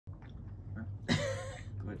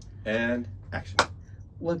And action.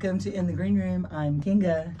 Welcome to In the Green Room. I'm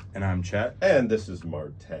Kinga. And I'm Chet. And this is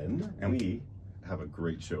Martin. And we have a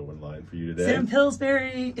great show in line for you today. Sam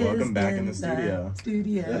Pilsbury is Welcome back in the studio.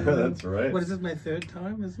 That's right. What is this, my third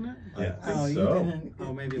time, isn't it? Yeah.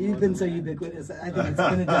 Oh, Maybe you've been so ubiquitous. I think it's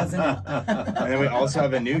been a dozen now. And then we also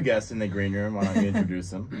have a new guest in the green room. Why don't you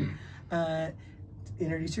introduce him?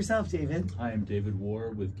 Introduce yourself, David. I am David Warr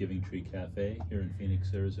with Giving Tree Cafe here in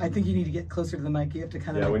Phoenix, Arizona. I think you need to get closer to the mic. You have to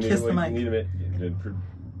kind of kiss the mic. We need to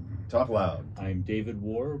talk loud. I'm David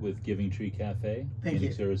Warr with Giving Tree Cafe,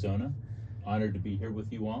 Phoenix, Arizona. Honored to be here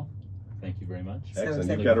with you all. Thank you very much. Excellent.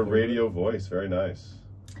 You've got a radio voice. Very nice.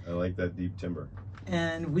 I like that deep timbre.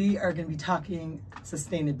 And we are going to be talking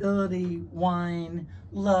sustainability, wine,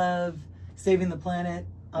 love, saving the planet.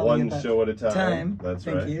 One show at a time. That's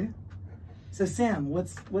right. Thank you. So Sam,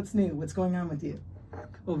 what's new? What's going on with you?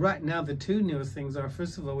 Well, right now the two newest things are,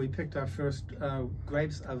 first of all, we picked our first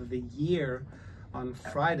grapes of the year on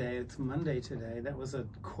Friday. It's Monday today. That was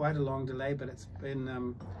quite a long delay, but it's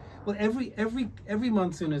been well, every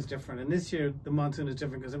monsoon is different, and this year the monsoon is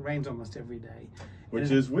different because it rains almost every day,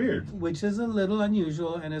 which is weird. Which is a little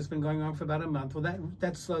unusual, and it's been going on for about a month. Well,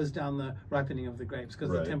 that slows down the ripening of the grapes because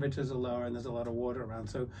the temperatures are lower and there's a lot of water around.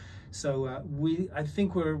 So I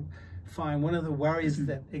think we're fine. One of the worries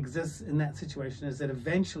that exists in that situation is that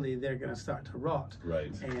eventually they're going to start to rot.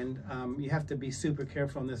 Right. And you have to be super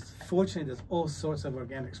careful on this. Fortunately, there's all sorts of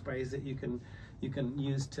organic sprays that you can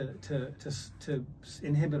use to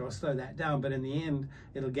inhibit or slow that down. But in the end,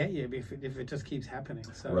 it'll get you if it just keeps happening.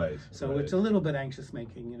 So it's a little bit anxious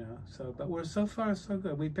making, you know. But we're so far so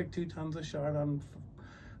good. We picked 2 tons of Chard on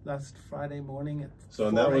last Friday morning at 4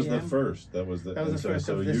 and that was the first. That was the first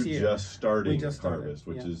of this year. Just starting harvest,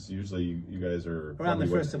 which is usually you guys are around the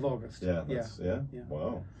 1st of August. Yeah.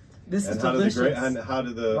 Wow. This is delicious. How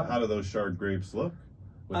do those Chard grapes look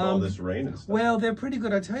with all this rain and stuff? Well, they're pretty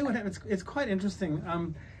good. I'll tell you what happens. It's quite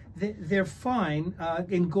interesting. They're fine.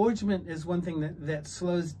 Engorgement is one thing that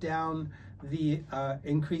slows down the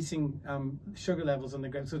increasing sugar levels in the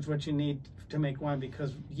grapes, which is what you need to make wine,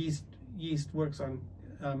 because yeast works on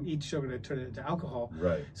each sugar to turn it into alcohol.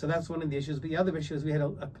 Right. So that's one of the issues. But the other issue is we had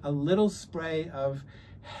a little spray of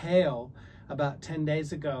hail about 10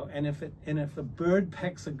 days ago, and if a bird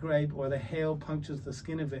pecks a grape or the hail punctures the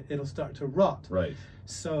skin of it, it'll start to rot. Right.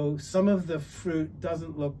 So some of the fruit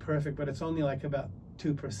doesn't look perfect, but it's only like about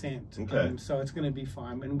 2%. Okay. So it's going to be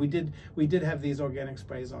fine. And we did have these organic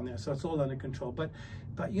sprays on there, so it's all under control. But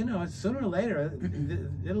you know, sooner or later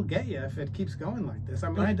it'll get you if it keeps going like this. I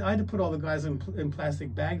mean, I had to put all the guys in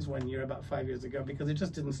plastic bags one year about 5 years ago because it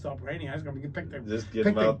just didn't stop raining. I was going to pick their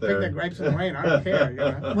grapes in the rain. I don't care. You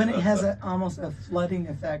know? When it has almost a flooding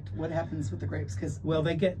effect, what happens with the grapes? Well,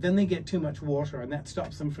 they get too much water, and that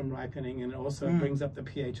stops them from ripening, and it also brings up the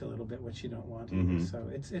pH a little bit, which you don't want. So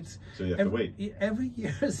it's so you have to wait. Every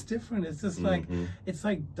year is different. It's just like it's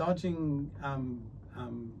like dodging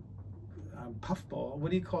puffball. What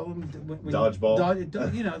do you call them?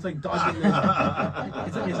 Dodgeball. You know, it's like dodging.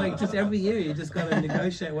 It's like just every year you just got to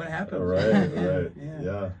negotiate what happens. Right.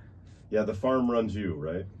 Yeah. The farm runs you,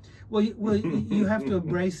 right? Well, you have to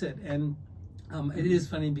embrace it, and it is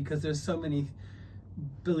funny because there's so many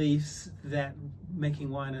beliefs that making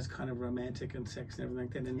wine is kind of romantic and sex and everything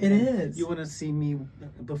like that. And it is. You want to see me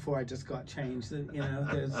before I just got changed. You know,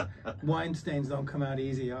 there's wine stains don't come out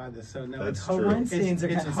easy either. So no, it's hard. Wine stains are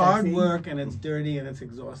kind of hard sexy. Work, and it's dirty and it's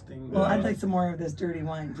exhausting. Well, I'd like some more of this dirty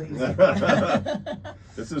wine, please.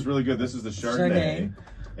 This is really good. This is the Chardonnay.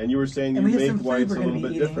 And you were saying you make wines a little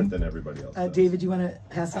bit different than everybody else. David, you want to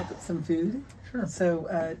pass out some food? Sure.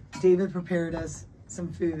 So David prepared us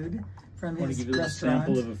some food from his give you a restaurant.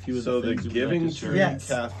 sample of a few of So the the things Giving Tree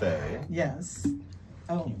Cafe. Yes.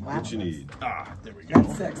 Oh, wow. What you need? There we go.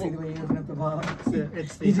 That's sexy the way you open up the bottle.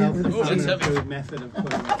 It's the food method of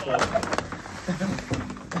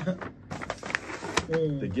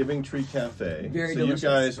putting The Giving Tree Cafe. Very so delicious. You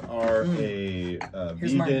guys are a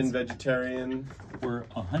vegan, vegetarian. We're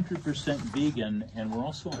 100% vegan, and we're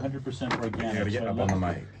also 100% organic. You gotta get up on the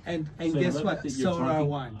mic. And So guess I love what? it that you're So are our talking-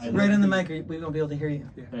 wines. I love Right it on the that mic, we won't be able to hear you.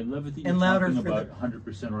 I love it that And you're louder talking for about the-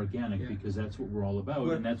 100% organic, because that's what we're all about,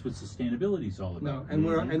 and that's what sustainability is all about. No, and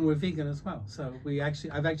we're vegan as well. So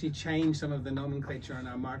I've actually changed some of the nomenclature in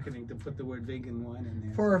our marketing to put the word vegan wine in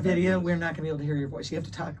there. For our video, we're not going to be able to hear your voice. You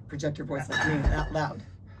have to project your voice like me out loud.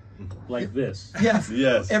 Like this. Yes.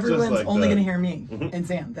 Yes. Everyone's just like only that. going to hear me and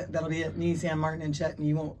Sam. That'll be it. Me, Sam, Martin, and Chet, and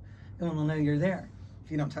no one will know you're there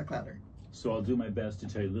if you don't talk louder. So I'll do my best to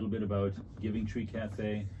tell you a little bit about Giving Tree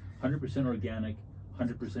Cafe. 100% organic,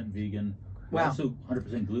 100% vegan. We're Wow. also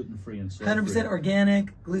 100% gluten-free and soy-free. 100%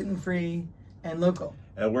 organic, gluten-free, and local.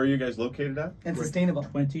 And where are you guys located at? And sustainable.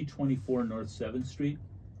 2024 North 7th Street.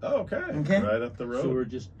 Oh, okay. Right up the road. So we're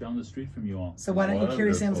just down the street from you all. So why don't you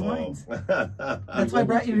carry Sam's wines? That's why I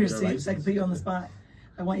brought you here, Steve, so I can put you on the spot.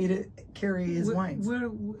 I want you to carry his wines.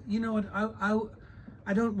 You know what?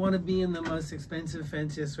 I don't want to be in the most expensive,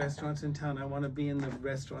 fanciest restaurants in town. I want to be in the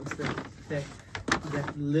restaurants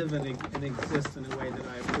that live and exist in a way that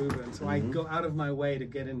I approve of. And so I go out of my way to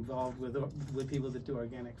get involved with people that do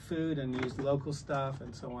organic food and use local stuff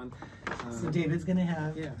and so on. So David's going to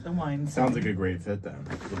have the wine. Sounds like a great fit then.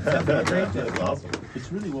 That's awesome.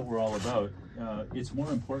 It's really what we're all about. It's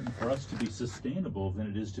more important for us to be sustainable than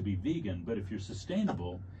it is to be vegan. But if you're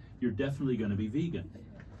sustainable, you're definitely going to be vegan,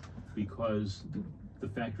 because the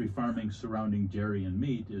factory farming surrounding dairy and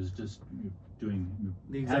meat is just doing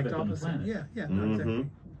the exact havoc opposite. on the planet. Exactly.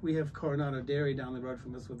 We have Coronado Dairy down the road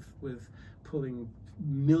from us with pulling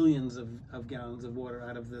millions of gallons of water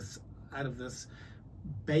out of this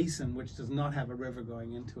basin, which does not have a river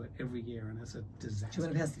going into it every year, and it's a disaster. Do you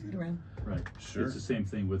want to pass the food around? Right. Sure. It's the same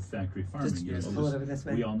thing with factory farming. Just pull it over this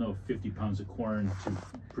way. We all know 50 pounds of corn to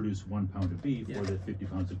produce 1 pound of beef, or that 50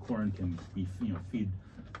 pounds of corn can be, feed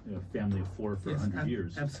a family of 4 for 100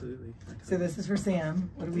 years. Absolutely. So this is for Sam.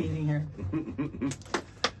 What are we eating here?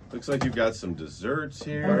 Looks like you've got some desserts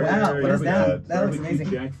here. Oh, wow. What is that? That looks amazing.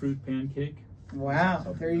 Jackfruit pancake.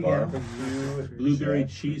 Wow. There you go. Blueberry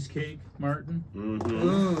cheesecake, Martin.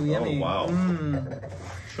 Ooh, yummy. Oh, wow.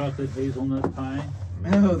 Chocolate hazelnut pie.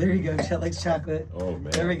 Oh, there you go. Chet likes chocolate. Oh,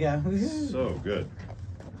 man. There we go. So good.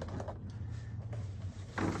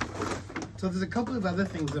 So there's a couple of other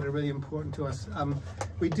things that are really important to us.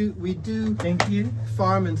 We do Thank you.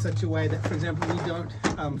 farm in such a way that, for example, we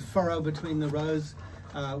don't furrow between the rows.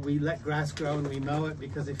 We let grass grow and we mow it,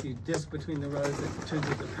 because if you disc between the rows, it turns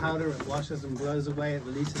into powder, it washes and blows away, it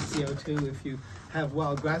releases CO2. If you have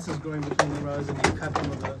wild grasses growing between the rows and you cut them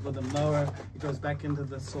with a mower, it goes back into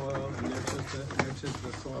the soil and nurtures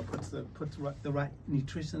the soil, puts the right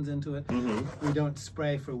nutritions into it. We don't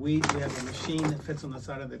spray for weeds. We have a machine that fits on the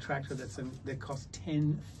side of the tractor that costs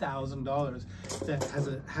 $10,000 that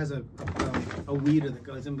has a weeder that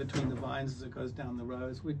goes in between the vines as it goes down the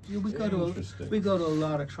rows. We go to a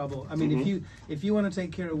lot of trouble. I mean, if you want to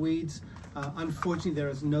take care of weeds, unfortunately, there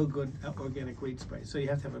is no good organic weed spray, so you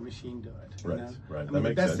have to have a machine do it. Right, right. I mean,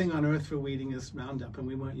 the best thing on earth for weeding is Roundup, and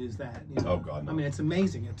we won't use that. Oh, God, no. I mean, it's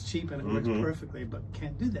amazing. It's cheap and it works perfectly, but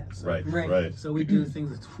can't do that. So, right. So we do things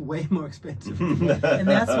that's way more expensive. And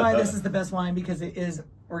that's why this is the best wine, because it is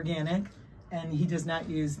organic. And he does not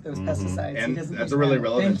use those pesticides. And that's a really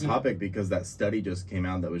relevant topic, because that study just came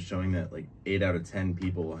out that was showing that like 8 out of 10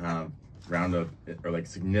 people have Roundup, or like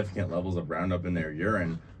significant levels of Roundup in their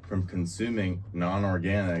urine from consuming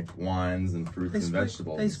non-organic wines and fruits and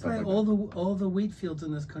vegetables. They spray all the wheat fields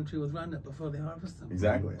in this country with Roundup before they harvest them.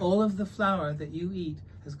 Exactly. All of the flour that you eat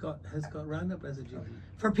has got Roundup residue.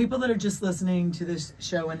 For people that are just listening to this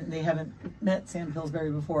show and they haven't met Sam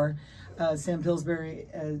Pilsbury before, Sam Pilsbury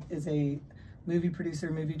is a movie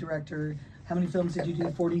producer, movie director. How many films did you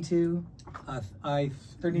do? 42?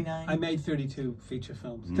 39? I made 32 feature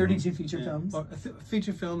films. 32 feature films? Or,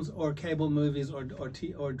 feature films or cable movies or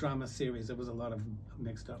drama series. There was a lot of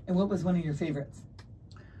mixed up. And what was one of your favorites?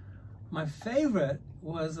 My favorite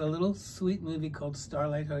was a little sweet movie called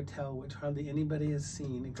Starlight Hotel, which hardly anybody has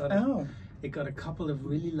seen. It got a couple of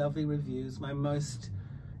really lovely reviews. My most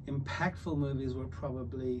impactful movies were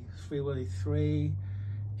probably Free Willy 3,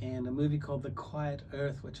 and a movie called The Quiet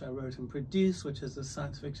Earth, which I wrote and produced, which is a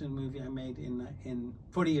science fiction movie I made in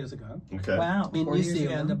 40 years ago. Okay. Wow. In New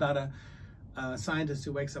Zealand, about a scientist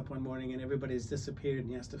who wakes up one morning and everybody's disappeared and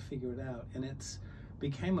he has to figure it out. And it's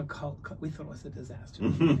became a cult. We thought it was a disaster.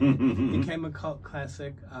 It became a cult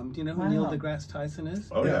classic. Do you know who Neil deGrasse Tyson is?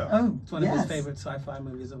 Oh, yeah. Oh, it's one of his favorite sci-fi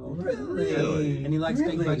movies of all time. Really? And he likes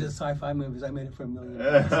big budget sci-fi movies. I made it for $1 million.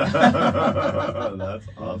 That's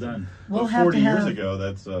Well done. We'll well, 40 years ago,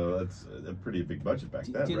 that's a pretty big budget back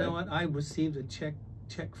then. Do you know what? I received a check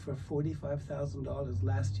for $45,000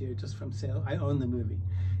 last year just from sales. I own the movie.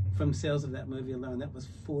 From sales of that movie alone. That was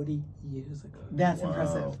 40 years ago. That's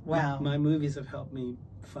impressive. Wow. My movies have helped me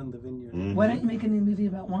fund the vineyard. Why don't you make a new movie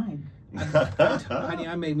about wine? Honey,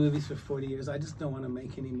 I made movies for 40 years. I just don't want to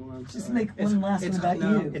make any more. Just make one last one about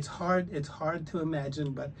you. It's hard to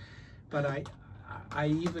imagine, but I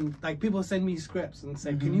even, like, people send me scripts and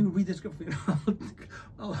say, can you read the script for me?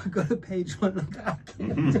 I'll go to page 1 of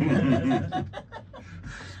that.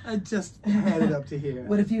 I just had it up to here.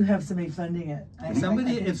 What if you have somebody funding it?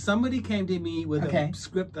 If somebody came to me with a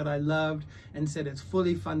script that I loved and said it's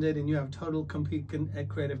fully funded and you have total complete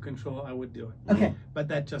creative control, I would do it. Okay. But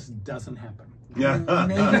that just doesn't happen.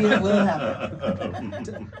 Maybe it will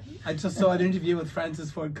happen. I just saw an interview with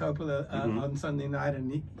Francis Ford Coppola on Sunday night,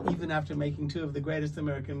 and even after making two of the greatest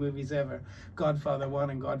American movies ever, Godfather 1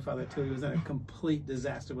 and Godfather 2, he was in a complete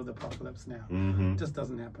disaster with Apocalypse Now. It just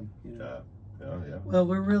doesn't happen. You know? Yeah. Well,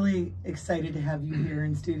 we're really excited to have you here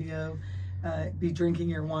in studio, be drinking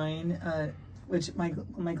your wine, which my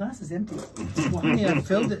glass is empty. Yeah, I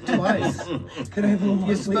filled it twice. Could I have a little more?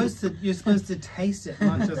 You're supposed to taste it,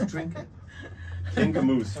 not just drink it. Kinga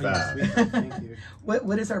moves fast. Thank you.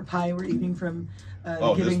 What is our pie we're eating from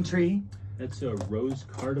Giving Tree? That's a rose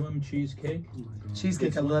cardamom cheesecake.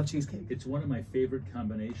 Cheesecake, I love cheesecake. It's one of my favorite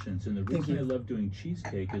combinations, and the reason I love doing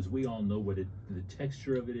cheesecake is we all know what the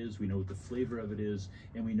texture of it is, we know what the flavor of it is,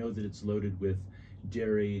 and we know that it's loaded with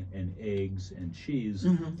dairy and eggs and cheese,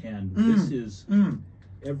 and this is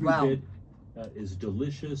every bit is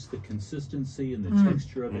delicious. The consistency and the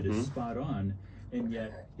texture of it is spot on, and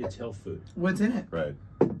yet it's health food. What's in it? Right.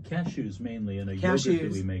 Cashews mainly, and a yogurt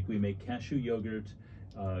that we make. We make cashew yogurt,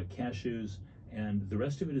 cashews, and the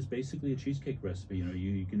rest of it is basically a cheesecake recipe. You know,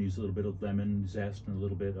 you can use a little bit of lemon zest and a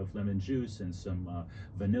little bit of lemon juice and some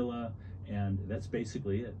vanilla, and that's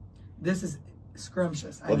basically it. This is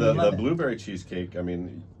scrumptious. Well, the blueberry cheesecake, I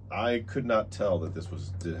mean, I could not tell that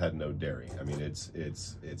it had no dairy. I mean, it's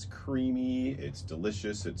creamy, it's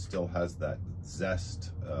delicious, it still has that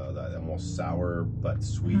zest, that almost sour but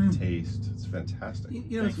sweet taste. It's fantastic.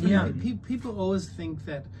 You know, people always think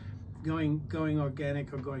that going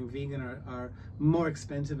organic or going vegan are more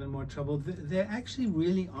expensive and more trouble. They actually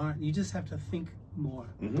really aren't. You just have to think more,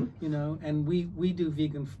 you know. And we do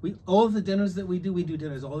vegan. All of the dinners that we do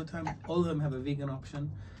dinners all the time. All of them have a vegan option,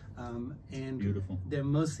 and beautiful. They're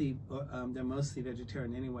mostly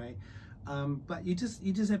vegetarian anyway. But you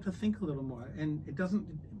just have to think a little more. And it doesn't.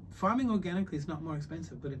 Farming organically is not more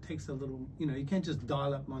expensive, but it takes a little. You know, you can't just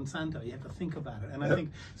dial up Monsanto. You have to think about it. And I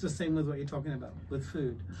think it's the same with what you're talking about with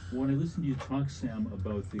food. When I listen to you talk, Sam,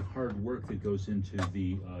 about the hard work that goes into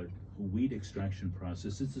the wheat extraction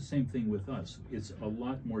process, it's the same thing with us. It's a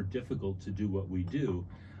lot more difficult to do what we do,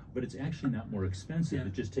 but it's actually not more expensive.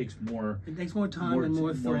 It just takes more. It takes more time and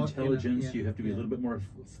more thought, more intelligence. You know? You have to be a little bit more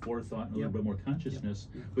forethought and a little bit more consciousness.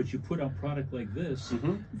 But you put out product like this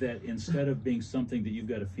that instead of being something that you've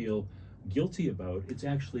got to feel guilty about, it's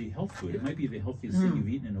actually health food. It might be the healthiest thing you've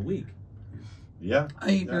eaten in a week. Yeah, I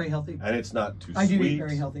eat very healthy, and it's not too sweet. I do eat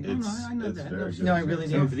very healthy. I know that. Very good. No, I really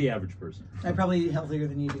do. For the average person, I probably eat healthier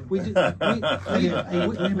than you do. We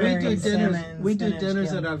do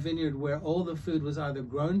dinners at our vineyard where all the food was either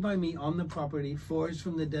grown by me on the property, foraged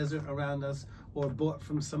from the desert around us, or bought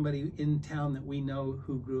from somebody in town that we know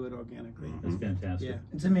who grew it organically. That's fantastic. Yeah,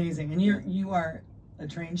 it's amazing. And you are a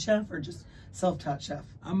trained chef or just self-taught chef?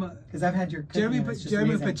 Because I've had your cooking.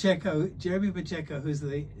 Jeremy Pacheco, who's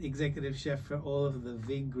the executive chef for all of the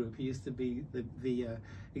Vig group. He used to be the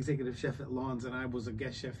executive chef at Lawns, and I was a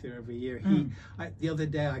guest chef there every year. The other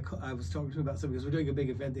day I was talking to him about something because we're doing a big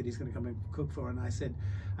event that he's going to come and cook for, and I said,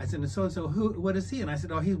 and so what is he? And I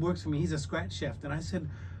said, oh, he works for me. He's a scratch chef. And I said,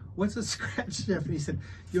 what's a scratch chef? And he said,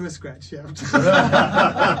 you're a scratch chef.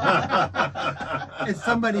 It's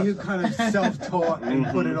somebody who kind of self-taught and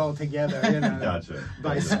put it all together, you know,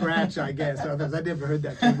 by scratch, I guess. I never heard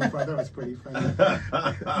that term before. I thought it was pretty funny.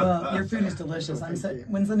 Well, your food is delicious.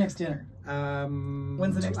 When's the next dinner?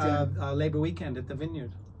 When's the next dinner? Labor weekend at the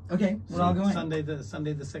Vineyard. Okay, we're all going. Sunday the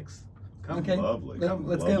 6th. Come. Okay. Lovely.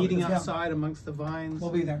 Let's go. Eating outside amongst the vines.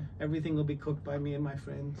 We'll be there. Everything will be cooked by me and my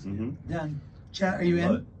friends. Done. Chat, are you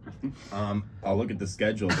in? I'll look at the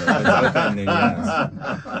schedule, but it's open, then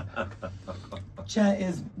yes. Chat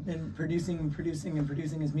has been producing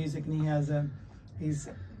his music, and he's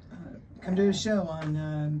come to his show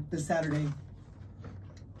on this Saturday,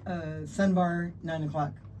 Sun Bar, 9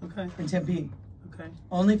 o'clock. Okay. In Tempe. Okay.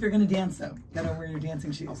 Only if you're going to dance, though. Gotta wear your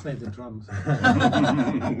dancing shoes. I'll play the drums.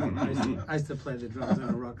 I used to play the drums in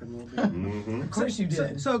a rock and roll band. Of course you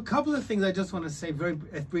did. So a couple of things I just want to say very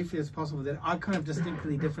as briefly as possible that are kind of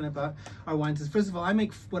distinctly different about our wines is, first of all, I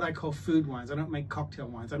make what I call food wines. I don't make cocktail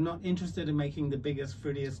wines. I'm not interested in making the biggest,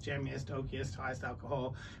 fruitiest, jammiest, oakiest, highest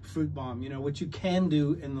alcohol fruit bomb, you know, which you can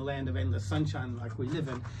do in the land of endless sunshine like we live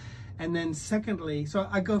in. And then secondly, so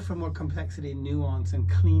I go for more complexity, nuance, and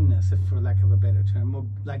cleanness, if for lack of a better term, more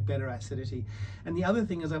like better acidity. And the other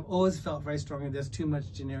thing is I've always felt very strongly there's too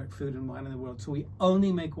much generic food and wine in the world. So we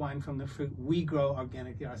only make wine from the fruit we grow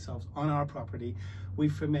organically ourselves on our property. We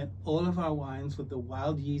ferment all of our wines with the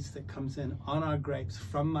wild yeast that comes in on our grapes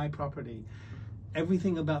from my property.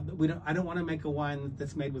 Everything about I don't want to make a wine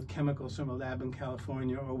that's made with chemicals from a lab in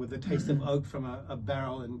California or with a taste of oak from a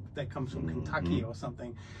barrel that comes from Kentucky or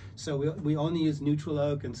something. So we only use neutral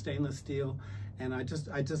oak and stainless steel, and I just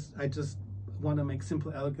want to make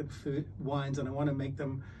simple, elegant wines, and I want to make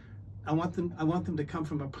them. I want them to come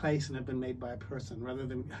from a place and have been made by a person rather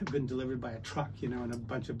than have been delivered by a truck, you know, in a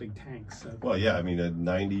bunch of big tanks. So. Well, yeah, I mean,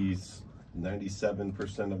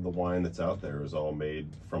 97% of the wine that's out there is all made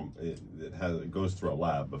from it goes through a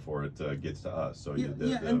lab before it gets to us. So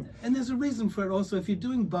and there's a reason for it also. If you're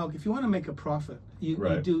doing bulk, if you want to make a profit, you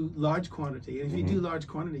do large quantity. And if you do large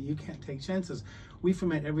quantity, you can't take chances. We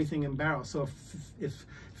ferment everything in barrels. So if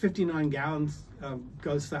 59 gallons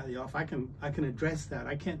goes slightly off, I can address that.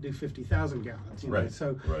 I can't do 50,000 gallons. You know?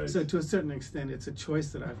 So to a certain extent, it's a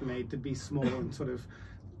choice that I've made to be small and sort of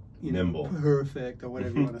nimble, perfect, or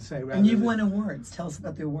whatever you want to say. And you've won awards. Tell us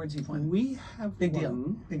about the awards you've won. We have big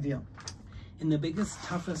won deal. In the biggest,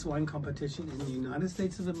 toughest wine competition in the United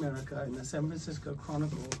States of America, in the San Francisco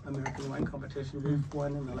Chronicle American Wine Competition, we've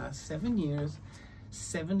won in the last 7 years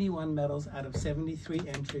 71 medals out of 73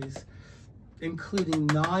 entries, including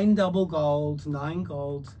 9 double golds, 9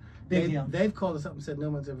 golds. They've called us up and said no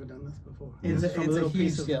one's ever done this before. It's a little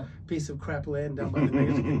piece of crap land down by the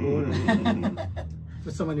Mexican border. For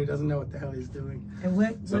someone who doesn't know what the hell he's doing.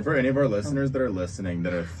 So for any of our listeners that are listening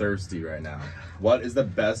that are thirsty right now, what is the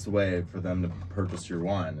best way for them to purchase your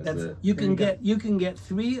wine? You can get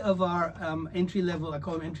 3 of our entry level, I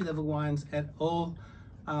call them entry level wines, at all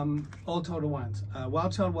Total Wines.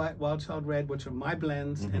 Wild Child White, Wild Child Red, which are my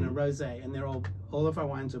blends, and a rosé, and they're all of our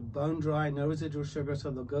wines are bone dry, no residual sugar, so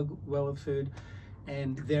they'll go well with food,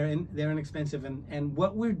 and they're inexpensive. And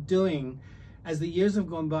what we're doing, as the years have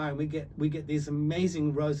gone by and we get these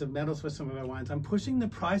amazing rows of medals for some of our wines, I'm pushing the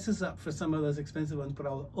prices up for some of those expensive ones, but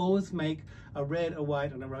I'll always make a red, a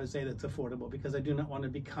white, and a rosé that's affordable, because I do not want to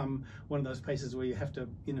become one of those places where you have to,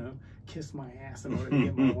 you know, kiss my ass in order to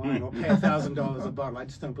get my wine, or pay $1,000 a bottle. I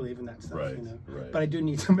just don't believe in that stuff, you know. But I do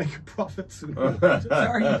need to make a profit soon. So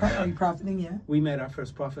are you profiting yet? We made our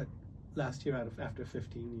first profit last year after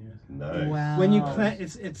 15 years. Nice. Wow. When you plant,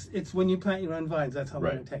 it's when you plant your own vines, that's how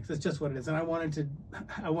long it takes. It's just what it is. And I wanted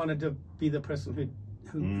to be the person who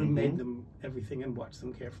made them everything and watched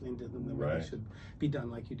them carefully and did them the way they should be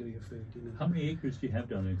done, like you do your food. You know. How many acres do you have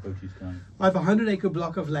down in Cochise County? I have a 100-acre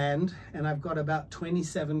block of land, and I've got about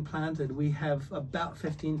 27 planted. We have about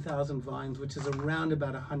 15,000 vines, which is around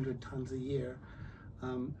about 100 tons a year.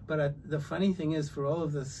 But the funny thing is, for all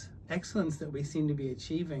of this excellence that we seem to be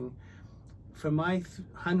achieving, for my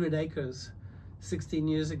 100 acres 16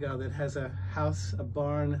 years ago that has a house, a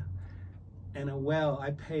barn, and a well,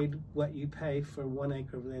 I paid what you pay for 1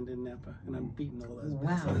 acre of land in Napa, and I'm beating all those.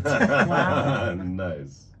 Wow. Wow.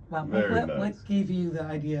 Nice. Wow. Very nice. What gave you the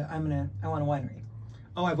idea? I want a winery.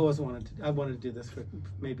 Oh, I've always wanted to. I wanted to do this for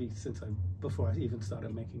maybe before I even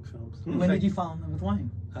started making films. When did you fall in love with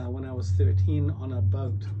wine? When I was 13 on a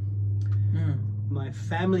boat. My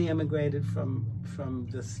family emigrated from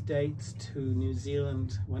the States to New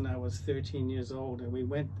Zealand when I was 13 years old, and we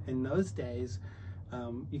went, in those days,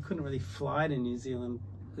 you couldn't really fly to New Zealand.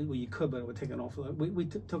 Well, you could, but it would take an awful lot.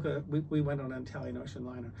 We went on an Italian ocean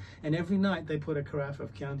liner, and every night they put a carafe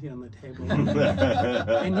of Chianti on the table.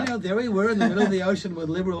 And you know, there we were in the middle of the ocean with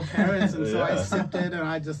liberal parents, and so I sipped it, and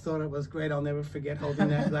I just thought it was great. I'll never forget holding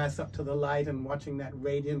that glass up to the light and watching that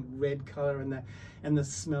radiant red color and the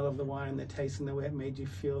smell of the wine, the taste, and the way it made you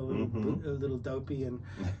feel a little dopey. And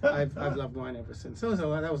I've loved wine ever since. So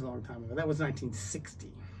that was a long time ago. That was 1960.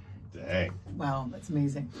 Dang. Wow, that's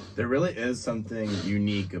amazing. There really is something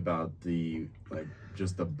unique about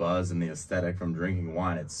just the buzz and the aesthetic from drinking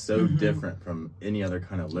wine. It's so different from any other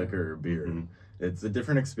kind of liquor or beer. It's a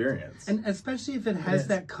different experience. And especially if it has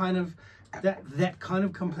that kind of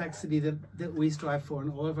complexity that we strive for in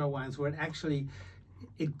all of our wines, where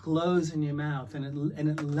it glows in your mouth and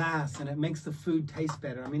it lasts and it makes the food taste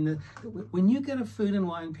better. I mean, when you get a food and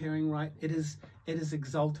wine pairing right, it is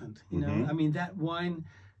exultant. You know, I mean, that wine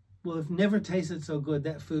will have never tasted so good.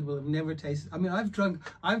 That food will have never tasted. I mean, I've drunk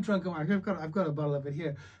wine. I've got a bottle of it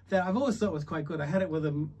here that I've always thought was quite good. I had it with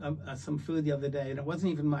some food the other day, and it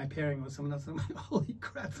wasn't even my pairing with someone else. I'm like, holy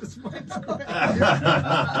crap, this wine's great.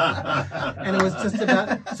 And it was just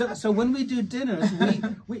about. So when we do dinners,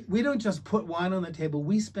 we don't just put wine on the table.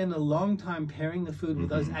 We spend a long time pairing the food with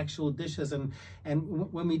those actual dishes, and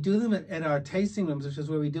when we do them at our tasting rooms, which is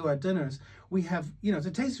where we do our dinners, we have, you know, it's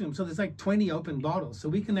a tasting room, so there's like 20 open bottles, so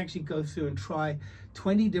we can actually go through and try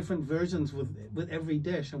 20 different versions with every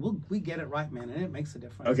dish, and we get it right, man, and it makes a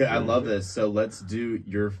difference. Okay, I love this. So let's do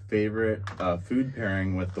your favorite food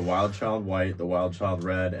pairing with the Wild Child White, the Wild Child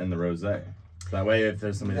Red, and the Rosé. That way, if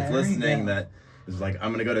there's somebody that's listening that is like,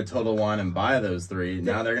 I'm gonna go to Total Wine and buy those 3.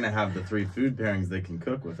 Now they're gonna have the 3 food pairings they can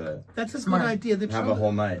cook with it. That's a good idea. Have a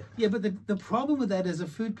whole night. Yeah, but the problem with that is a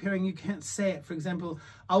food pairing, you can't say it. For example,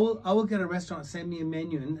 I will get a restaurant send me a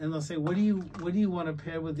menu and they'll say, what do you want to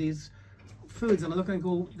pair with these foods? And I look and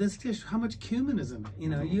go, this dish, how much cumin is in it? You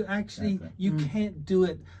know, you actually you can't do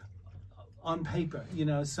it on paper. You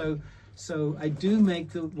know, so I do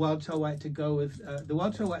make the wild child white to go with the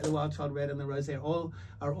wild child white, the wild child red, and the rosé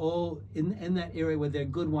are all in that area where they're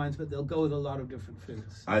good wines, but they'll go with a lot of different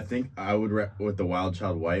foods. I think I would with the wild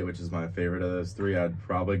child white, which is my favorite of those 3. I'd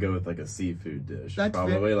probably go with like a seafood dish,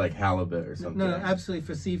 probably like halibut or something. No, absolutely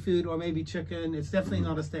for seafood or maybe chicken. It's definitely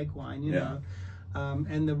not a steak wine, you know.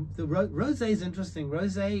 And the rosé is interesting.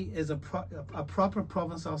 Rosé is a proper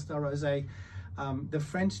Provençal style rosé. The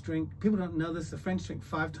French drink, people don't know this, the French drink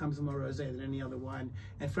 5 times more rosé than any other wine,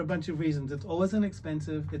 and for a bunch of reasons. It's always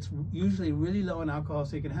inexpensive, it's usually really low in alcohol,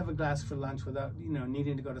 so you can have a glass for lunch without, you know,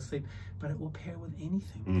 needing to go to sleep, but it will pair with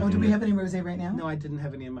anything. Oh, do we have any rosé right now? No, I didn't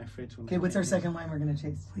have any in my fridge. Okay, what's our second wine we're going to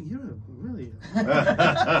taste? Well, you're really...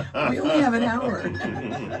 We only have an hour.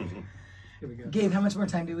 Here we go. Gabe, how much more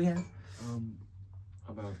time do we have?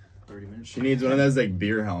 About 30 minutes. She needs one of those like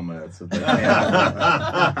beer helmets with the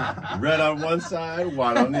red on one side,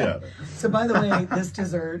 white on the other. So by the way, this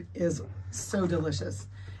dessert is so delicious,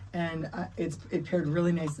 and it paired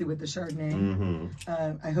really nicely with the Chardonnay.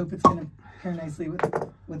 I hope it's going to pair nicely with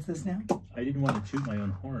what's this now? I didn't want to toot my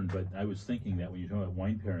own horn, but I was thinking that when you're talking about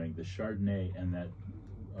wine pairing, the Chardonnay and that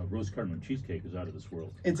rose cardamom cheesecake is out of this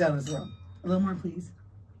world. It's out of this world. A little more, please.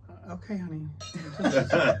 Okay, honey.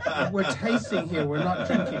 We're tasting here. We're not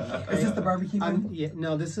drinking. Okay? Is this the barbecue wine? Yeah.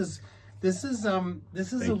 No, this is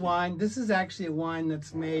a wine. This is actually a wine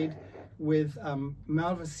that's made with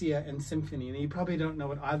Malvasia and Symphony. And you probably don't know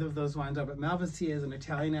what either of those wines are, but Malvasia is an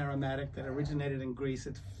Italian aromatic that originated in Greece.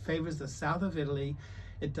 It favors the south of Italy.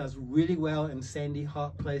 It does really well in sandy,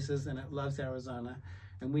 hot places, and it loves Arizona.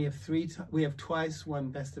 And we have twice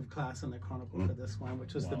won Best of Class in the Chronicle for this wine,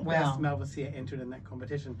 which was the best Malvasia entered in that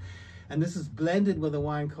competition. And this is blended with a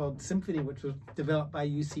wine called Symphony, which was developed by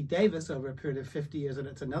UC Davis over a period of 50 years. And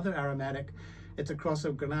it's another aromatic. It's a cross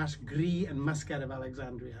of Grenache Gris and Muscat of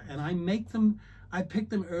Alexandria. And I pick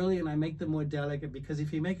them early and I make them more delicate, because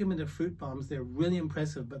if you make them into fruit bombs, they're really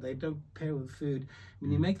impressive, but they don't pair with food.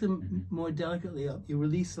 When you make them more delicately, you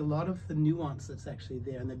release a lot of the nuance that's actually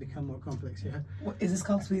there, and they become more complex. Yeah. Is this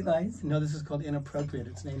called Sweet Lies? No, this is called Inappropriate.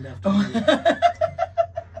 It's named after me.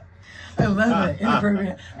 I love it.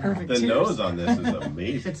 Inappropriate. Perfect. The Cheers. nose on this is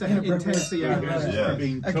amazing. It's intensely Yeah.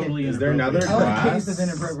 Being Okay. totally Is there another I like glass? taste of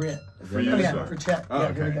inappropriate. For you Oh to yeah, start. for Chet. Oh,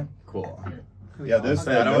 Yeah, here we okay. go. Cool. Yeah, this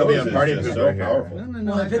I don't wanna be a nose party is just pooper so here. powerful.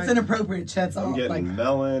 No. Well, if it's inappropriate, Chet's all I'm getting like.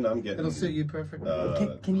 melon. I'm getting. It'll suit you perfectly.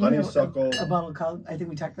 Can you have honeysuckle. a bottle called? I think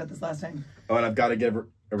we talked about this last time. Oh, and I've got to give a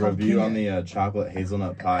review on the chocolate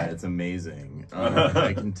hazelnut pie. It's amazing.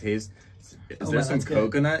 I can taste. Is there some that's good.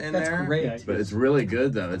 coconut in That's there? great. Yeah, But it's really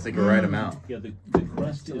good though. It's like the right amount. Yeah, the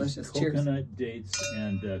crust delicious. is Cheers. coconut, dates,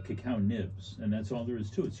 and cacao nibs, and that's all there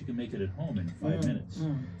is to it. So you can make it at home in 5 minutes,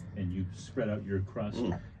 and you spread out your crust,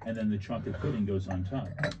 and then the chocolate pudding goes on top.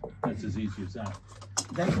 That's as easy as that.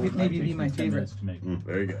 That could maybe be my favorite. To make.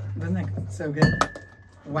 Very good. Isn't that so good?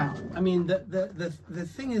 Wow. I mean, the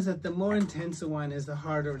thing is that the more intense a wine is, the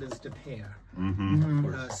harder it is to pair.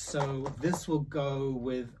 So this will go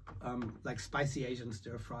with like spicy Asian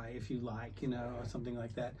stir fry, if you like, you know, or something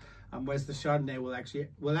like that. Whereas the Chardonnay will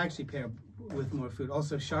actually pair with more food.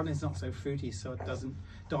 Also, Chardonnay's not so fruity, so it doesn't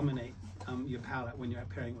dominate your palate when you're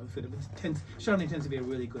pairing it with food. Chardonnay tends to be a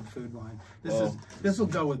really good food wine. This will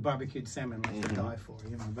go with barbecued salmon, like to die for,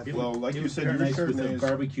 you know. But Well, like It you would said, pair your nice with a Chardonnays,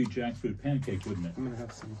 barbecue jackfruit pancake, wouldn't it? I'm gonna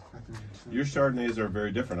have some. your Chardonnays are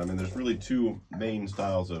very different. I mean, there's really 2 main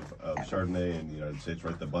styles of Chardonnay in the United States,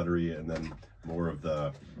 right? The buttery, and then more of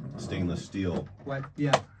the stainless steel, What?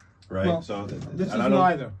 Yeah. right? Well, So This is and I don't-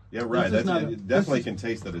 neither. Yeah, right. This is neither. It definitely This can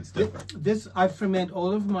taste that it's different. This I ferment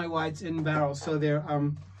all of my whites in barrels, so they're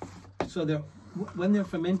when they're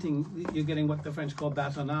fermenting, you're getting what the French call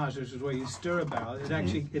bâtonnage, which is where you stir a barrel. It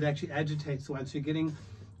actually agitates the wine, so you're getting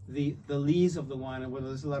the lees of the wine, and where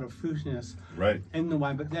there's a lot of fruitiness Right. in the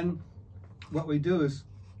wine. But then what we do is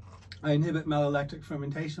I inhibit malolactic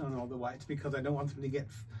fermentation on all the whites, because I don't want them to get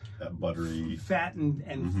That buttery. fat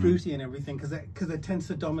and fruity and everything, because it tends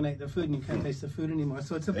to dominate the food and you can't taste the food anymore.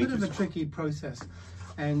 So it's a bit of a tricky process,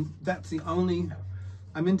 and that's the only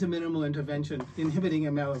I'm into minimal intervention. Inhibiting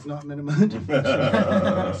ML is not minimal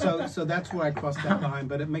intervention. so that's where I crossed that line.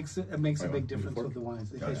 But it makes a big difference with the wines.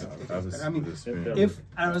 They taste better. I mean, if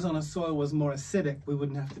Arizona soil was more acidic, we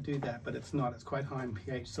wouldn't have to do that. But it's not. It's quite high in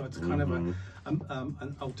pH. So it's kind of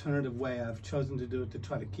an alternative way I've chosen to do it to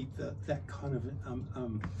try to keep that kind of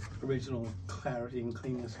original clarity and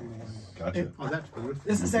cleanness from the wine. Gotcha. Oh, that's beautiful.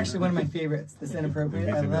 This is actually one of my favorites. This inappropriate.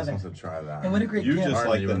 I love it. To try that. And what a great You gift. just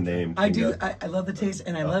like the name. I do. I love the taste,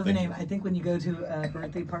 and I love the thank name. I think when you go to a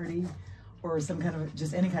birthday party or some kind of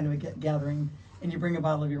just any kind of a gathering, and you bring a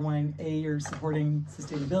bottle of your wine, you're supporting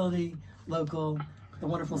sustainability, local, the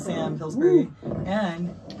wonderful Sam Pilsbury,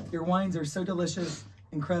 and your wines are so delicious,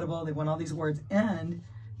 incredible. They won all these awards, and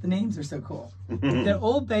the names are so cool. They're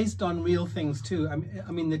all based on real things too.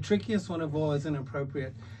 I mean, the trickiest one of all is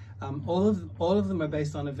inappropriate. All of them are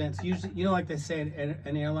based on events. Usually, you know, like they say,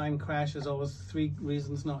 an airline crash is always 3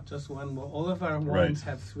 reasons, not just one. Well, all of our wines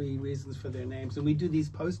have 3 reasons for their names, and we do these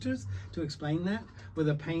posters to explain that with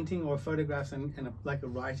a painting or photographs and like a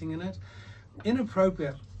writing in it.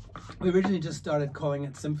 Inappropriate. We originally just started calling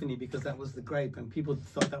it Symphony because that was the grape, and people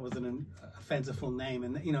thought that was a fanciful name,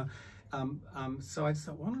 and you know, so I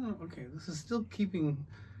thought, well, no, okay, this is still keeping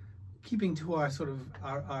to our sort of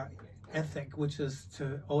our ethic, which is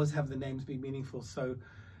to always have the names be meaningful. So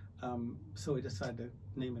so we decided to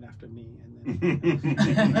name it after me, and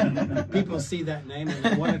then people see that name and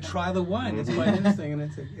they want to try the wine. It's quite interesting,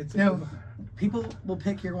 and it's people will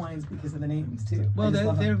pick your wines because of the names too. Well, there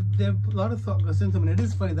a lot of thought goes into them, and it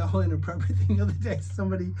is funny, the whole inappropriate thing the other day.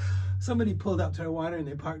 Somebody pulled up to our winery and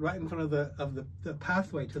they parked right in front of the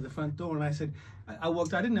pathway to the front door, and I said, I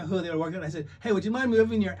walked, I didn't know who they were walking, and I said, hey, would you mind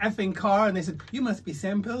moving your effing car? And they said, you must be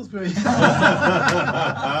Sam Pilsbury.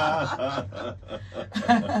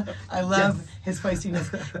 I love his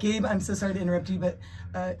feistiness. Gabe, I'm so sorry to interrupt you, but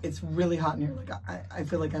it's really hot in here. Like I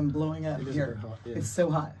feel like I'm blowing up here. Hot, yeah. It's so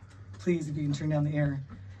hot. Please, if you can turn down the air.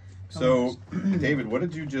 So, David, what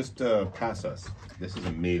did you just pass us? This is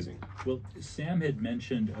amazing. Well, Sam had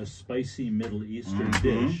mentioned a spicy Middle Eastern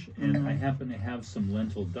dish, and I happen to have some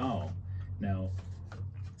lentil dal. Now,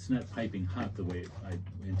 it's not piping hot the way I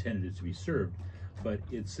intended it to be served, but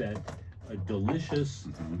it's a delicious,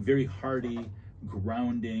 very hearty,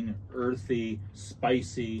 grounding, earthy,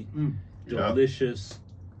 spicy, delicious,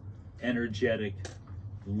 energetic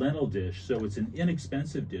lentil dish. So it's an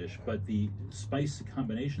inexpensive dish, but the spice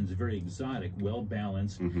combination is very exotic, well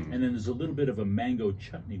balanced, and then there's a little bit of a mango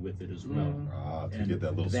chutney with it as well. To get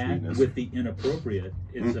that little that sweetness. with the inappropriate,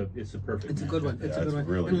 it's a perfect. It's a good one. It's a good one.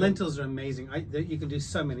 Really and good. lentils are amazing. You can do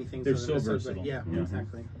so many things. They're with so them. versatile. Yeah,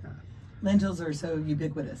 exactly. Yeah. Lentils are so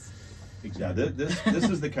ubiquitous. Exactly. Yeah, this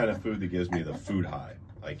is the kind of food that gives me the food high.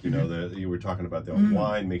 Like, you know, you were talking about the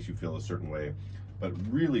wine makes you feel a certain way, but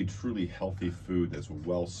really, truly healthy food that's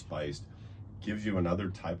well spiced gives you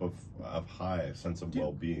another type of high, a sense of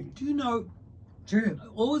well-being. Do you know? True. I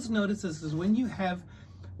always notice this is when you have,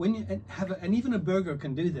 and even a burger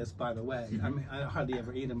can do this, by the way. I mean, I hardly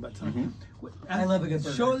ever eat them, but I love a good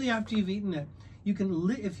burger. Shortly after you've eaten it, you can,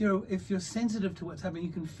 if you're sensitive to what's happening, you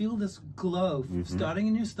can feel this glow starting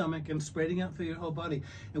in your stomach and spreading out through your whole body.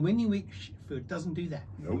 And when you eat food, it doesn't do that.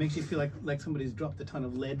 Nope. It makes you feel like somebody's dropped a ton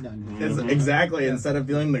of lead down your face. Exactly. Instead of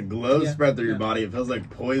feeling the glow spread through your body, it feels like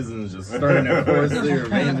poison is just starting to course through your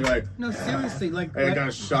veins. You're like, No, seriously, like I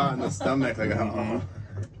got shot in the stomach.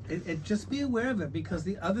 Like, just be aware of it, because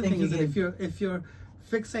the other thing is that if you're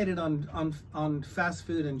fixated on fast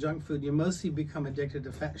food and junk food, you mostly become addicted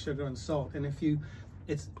to fat, sugar, and salt. And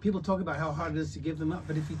people talk about how hard it is to give them up,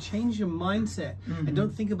 but if you change your mindset and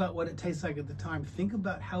don't think about what it tastes like at the time, think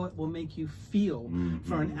about how it will make you feel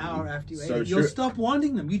for an hour after you ate it. You'll stop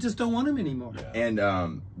wanting them. You just don't want them anymore. Yeah.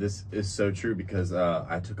 And this is so true, because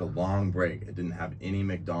I took a long break. I didn't have any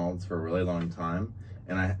McDonald's for a really long time,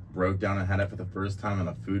 and I broke down and had it for the first time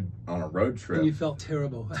on a road trip. And you felt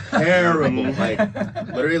terrible. Terrible. Like,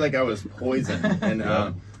 literally like I was poisoned. And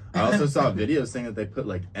I also saw videos saying that they put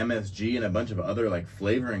like MSG and a bunch of other like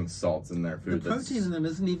flavoring salts in their food. The protein in them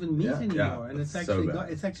isn't even meat anymore, and it's actually so bad.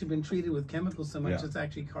 It's actually been treated with chemicals so much it's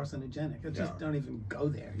actually carcinogenic. It just don't even go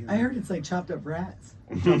there. You know? I heard it's like chopped up rats.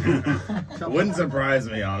 Wouldn't surprise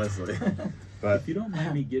me, honestly. But if you don't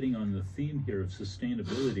mind me getting on the theme here of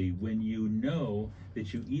sustainability, when you know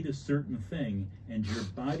that you eat a certain thing and your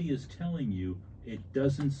body is telling you it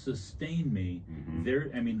doesn't sustain me,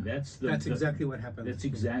 that's exactly what happens. That's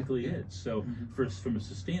exactly it. So from a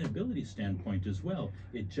sustainability standpoint as well,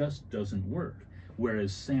 it just doesn't work.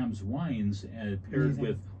 Whereas Sam's wines paired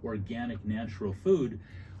with organic natural food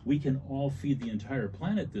we can all feed the entire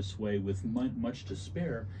planet this way with much to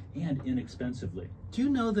spare and inexpensively. Do you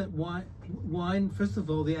know that wine, first of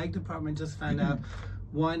all, the Ag Department just found out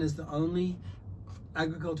wine is the only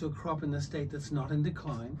agricultural crop in the state that's not in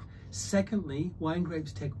decline. Secondly, wine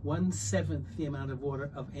grapes take 1/7 the amount of water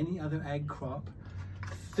of any other ag crop.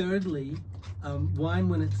 Thirdly, wine,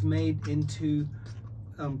 when it's made into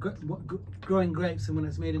growing grapes, and when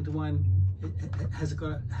it's made into wine, it has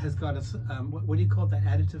got a what do you call it, that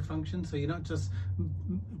additive function? So you're not just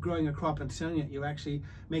growing a crop and selling it, you're actually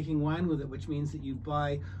making wine with it, which means that you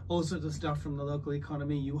buy all sorts of stuff from the local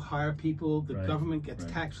economy, you hire people, the government gets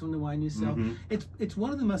taxed from the wine you sell. It's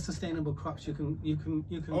one of the most sustainable crops you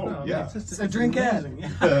can grow. Yeah. So drink it.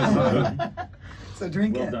 So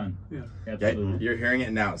drink it. Well done. Yeah. Absolutely. You're hearing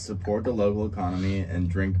it now. Support the local economy and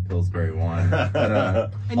drink Pillsbury wine.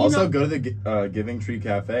 But, And also go to the Giving Tree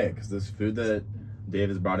Cafe, because this food that Dave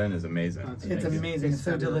has brought in is amazing. It's amazing. It's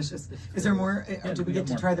so delicious. Is there more? Do we get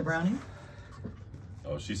to try the brownie?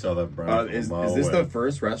 Oh, she saw that brownie. Is this the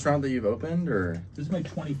first restaurant that you've opened, or? This is my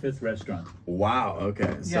 25th restaurant. Wow.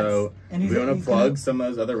 Okay. So And we want to plug some of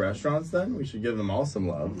those other restaurants. Then we should give them all some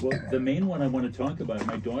love. Well, the main one I want to talk about,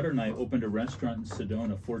 my daughter and I opened a restaurant in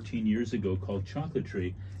Sedona 14 years ago called Chocolate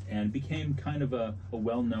Tree, and became kind of a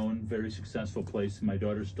well-known, very successful place. My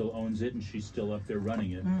daughter still owns it, and she's still up there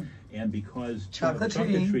running it. And because Chocolate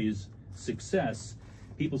Tree's success,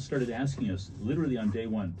 people started asking us, literally on day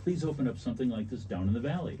one, please open up something like this down in the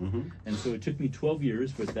valley. And so it took me 12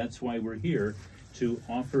 years, but that's why we're here, to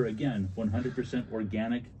offer, again, 100%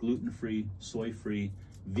 organic, gluten-free, soy-free,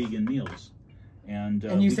 vegan meals. And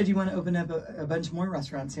you said you want to open up a bunch more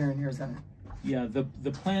restaurants here in Arizona. Yeah,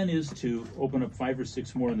 the plan is to open up 5 or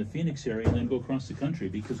 6 more in the Phoenix area and then go across the country,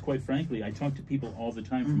 because quite frankly, I talk to people all the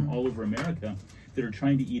time from all over America that are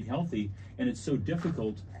trying to eat healthy, and it's so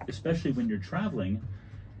difficult, especially when you're traveling,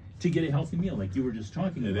 to get a healthy meal. Like you were just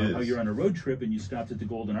talking about how you're on a road trip and you stopped at the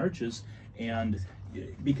Golden Arches, and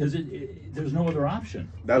because there's no other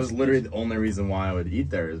option. That was literally the only reason why I would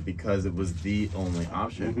eat there, is because it was the only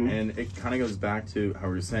option. And it kind of goes back to how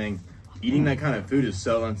we were saying, eating that kind of food is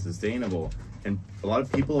so unsustainable. And a lot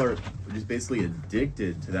of people are just basically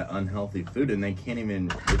addicted to that unhealthy food, and they can't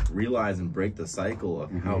even realize and break the cycle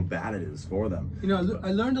of how bad it is for them. You know,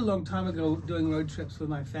 I learned a long time ago doing road trips with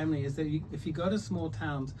my family is that if you go to small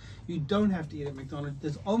towns, you don't have to eat at McDonald's.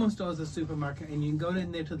 There's almost always a supermarket, and you can go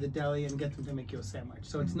in there to the deli and get them to make you a sandwich.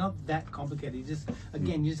 So it's not that complicated. You just,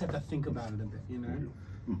 again, you just have to think about it a bit, you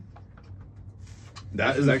know?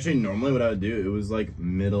 That is actually normally what I would do. It was like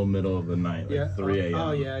middle of the night, like 3 a.m.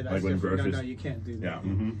 Oh yeah, that's like when groceries. No, you can't do that.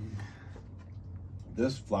 Yeah.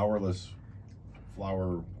 This flour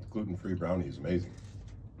gluten-free brownie is amazing.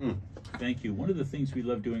 Thank you. One of the things we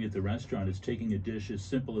love doing at the restaurant is taking a dish as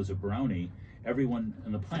simple as a brownie. Everyone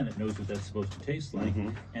on the planet knows what that's supposed to taste like.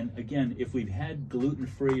 And again, if we've had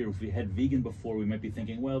gluten-free or if we had vegan before, we might be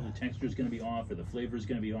thinking, well, the texture is going to be off or the flavor is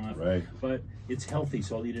going to be off. Right. But it's healthy,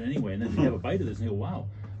 so I'll eat it anyway. And then you have a bite of this and you go, wow,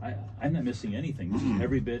 I'm not missing anything. This is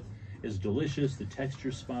every bit as delicious, the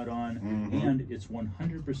texture's spot on, and it's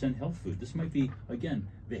 100% health food. This might be, again,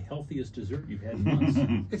 the healthiest dessert you've had in months.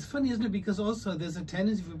 It's funny, isn't it? Because also there's a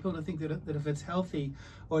tendency for people to think that if it's healthy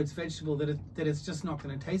or it's vegetable, that it's just not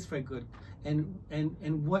going to taste very good.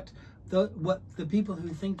 And what the people who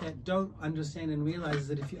think that don't understand and realize is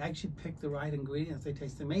that if you actually pick the right ingredients, they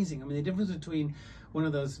taste amazing. I mean, the difference between one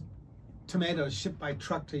of those tomatoes shipped by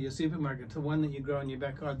truck to your supermarket to one that you grow in your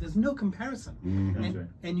backyard, there's no comparison.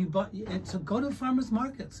 And so go to farmers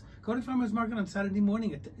markets. Go to farmers market on Saturday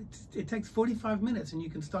morning. It takes 45 minutes, and you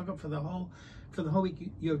can stock up for the whole week.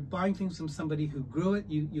 You're buying things from somebody who grew it.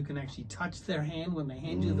 You can actually touch their hand when they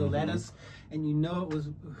hand you the lettuce, and you know it was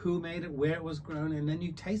who made it, where it was grown, and then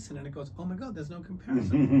you taste it, and it goes, oh my God, there's no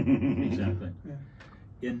comparison. Exactly. Yeah.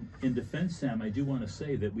 In defense, Sam, I do want to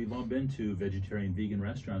say that we've all been to vegetarian, vegan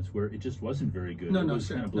restaurants where it just wasn't very good. It was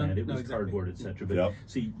kind of bland. It was cardboard, etc. But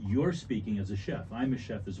see, you're speaking as a chef. I'm a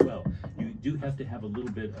chef as well. You do have to have a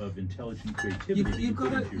little bit of intelligent creativity. You've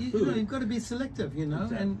got to be selective, you know.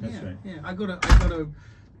 Exactly. And that's right. Yeah, I go to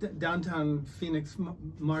downtown Phoenix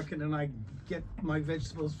market, and I get my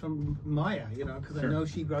vegetables from Maya, you know, because I know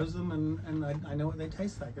she grows them, and I know what they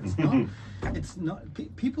taste like. It's not.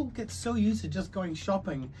 People get so used to just going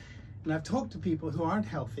shopping, and I've talked to people who aren't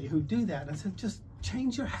healthy who do that, and I said, just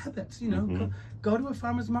change your habits. You know, go to a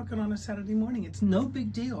farmer's market on a Saturday morning. It's no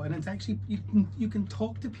big deal, and it's actually you can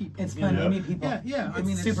talk to people. It's fun to meet people. Yeah. I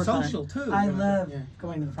mean, it's super social fun. too. I love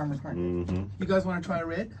going to the farmer's market. You guys want to try a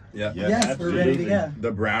red? Yeah. Yes, we're ready to go.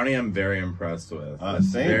 The brownie I'm very impressed with.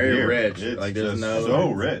 Same very here. rich. It's like there's just no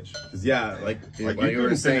so rich. Yeah, like you were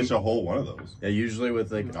couldn't saying, finish a whole one of those. Yeah, usually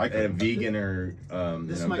with like a vegan or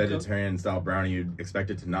vegetarian style brownie, you'd expect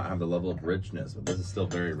it to not have the level of richness, but this is still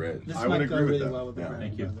very rich. This I might would go agree with really that. well with the brownie.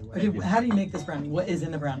 Thank you. By the way. Okay, how do you make this brownie? What is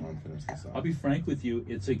in the brownie? I'll finish this off. I'll be frank with you.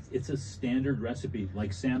 It's a standard recipe,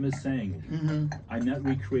 like Sam is saying. I'm not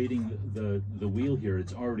recreating the wheel here.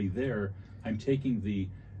 It's already there. I'm taking the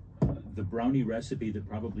brownie recipe that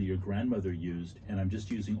probably your grandmother used, and I'm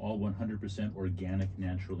just using all 100% organic,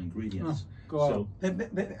 natural ingredients. But,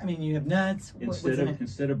 I mean, you have nuts.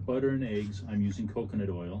 Instead of butter and eggs, I'm using coconut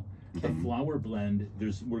oil. The flour blend,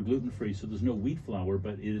 we're gluten-free, so there's no wheat flour,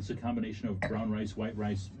 but it is a combination of brown rice, white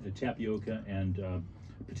rice, tapioca, and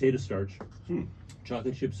potato starch,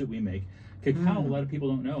 chocolate chips that we make. Cacao, a lot of people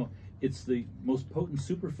don't know, it's the most potent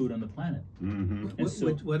superfood on the planet.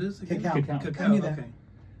 what is it? Cacao. Cacao. Okay.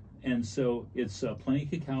 And so it's plenty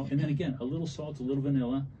of cacao, and then again, a little salt, a little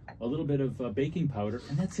vanilla, a little bit of baking powder,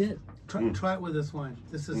 and that's it. Try it with this wine.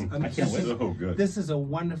 This is I can't wait. So good. This is a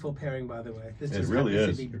wonderful pairing, by the way. This It really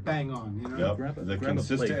is. To be bang on. You know? Yep. The Grab a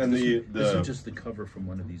consistent plate. and This is just the cover from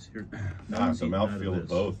one of these here. the mouthfeel of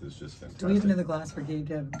both is just fantastic. Do we have another glass for Gabe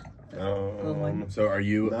to have a little wine? So are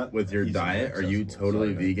you, Not with your easily diet, are you accessible,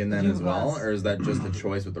 totally sorry. vegan then Do you as have well? glass? Or is that just a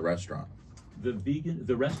choice with the restaurant?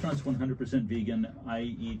 The restaurant's 100% vegan. I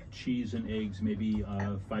eat cheese and eggs maybe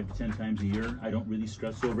 5 to 10 times a year. I don't really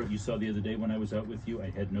stress over it. You saw the other day when I was out with you,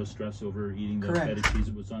 I had no stress over eating the feta cheese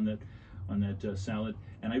that was on that salad.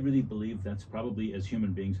 And I really believe that's probably, as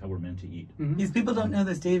human beings, how we're meant to eat. These people don't know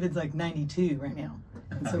this. David's like 92 right now.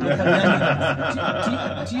 And so look how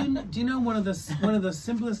young he is. Do you know one of the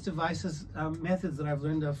simplest devices methods that I've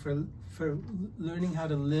learned of for learning how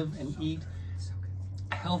to live and eat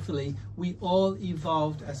healthily? We all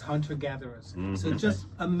evolved as hunter-gatherers. So just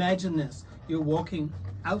imagine this. You're walking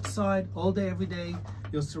outside all day, every day.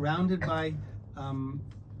 You're surrounded by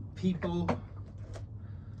people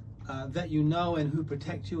that you know and who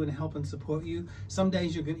protect you and help and support you. Some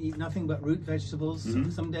days you're going to eat nothing but root vegetables.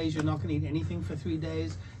 Some days you're not going to eat anything for 3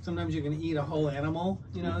 days. Sometimes you're going to eat a whole animal.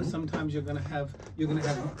 You know, sometimes you're going to have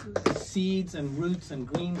seeds and roots and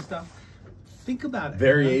green stuff. Think about it.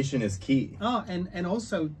 Variation is key. Oh, and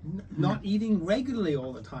also not eating regularly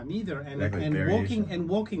all the time either, and Variation.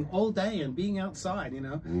 walking all day and being outside. You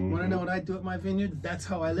know, want to know what I do at my vineyard? That's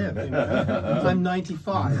how I live. You know? I'm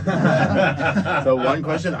 95. So one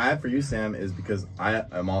question I have for you, Sam, is because I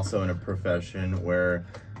am also in a profession where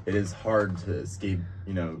it is hard to escape,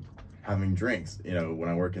 you know, having drinks. You know, when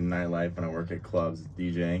I work in nightlife, when I work at clubs,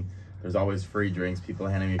 DJing, there's always free drinks, people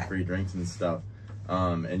handing me free drinks and stuff.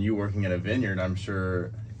 And you working at a vineyard, I'm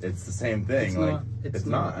sure it's the same thing. It's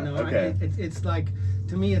not. No, okay. It's like,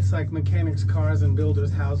 to me, it's like mechanics' cars and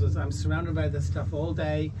builders' houses. I'm surrounded by this stuff all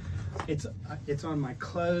day. It's on my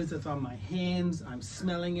clothes. It's on my hands. I'm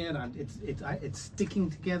smelling it. It's sticking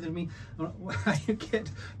together to me. When I get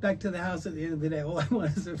back to the house at the end of the day, all I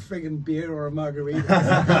want is a friggin' beer or a margarita.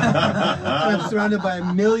 I'm surrounded by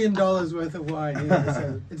 $1 million worth of wine. You know,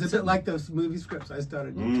 so it's a bit like those movie scripts I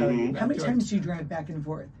started telling you about. How many times do you drive back and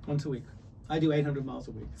forth? Once a week. I do 800 miles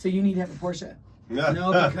a week. So you need to have a Porsche.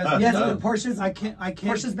 No, because Yes, but Porsches. I can't.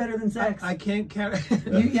 Porsche's better than sex. I can't carry.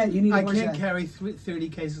 you need a I Porsche. can't carry 30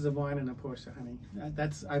 cases of wine in a Porsche, honey.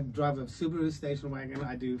 I drive a Subaru station wagon.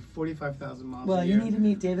 I do 45,000 miles. Well, a year. you need to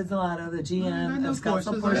meet David Zalato, the GM of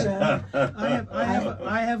Scottsdale Porsche.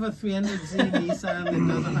 I have a 300Z Nissan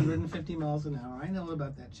that does 150 miles an hour. I know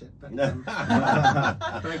about that shit, but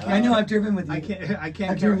I know I've driven with you. I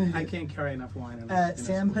can't carry enough wine.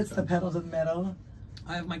 Sam puts the pedal to the metal.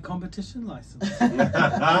 I have my competition license.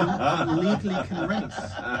 I legally can race.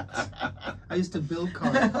 I used to build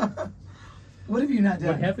cars. What have you not done?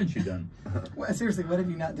 What haven't you done? Seriously, what have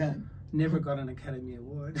you not done? Never got an Academy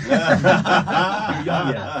Award. You're young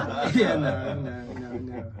yet. Yeah,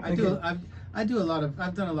 no.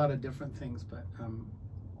 I've done a lot of different things, but I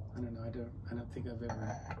don't know. I don't think I've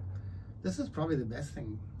ever. This is probably the best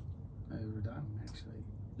thing I've ever done, actually.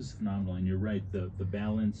 This is phenomenal, and you're right. The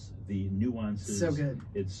balance, the nuances. So good.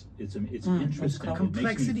 It's interesting. It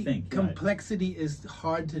makes me think. Complexity is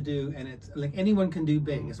hard to do, and it's like anyone can do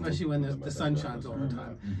big, especially when the sun shines all the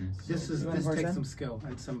time. This takes some skill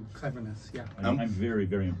and some cleverness. Yeah. I'm very,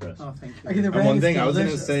 very impressed. Oh, thank you. Okay, the And one is thing I was going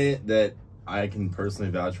to delicious. say that I can personally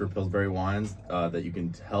vouch for Pillsbury wines, that you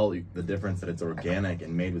can tell the difference that it's organic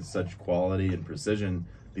and made with such quality and precision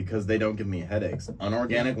because they don't give me headaches.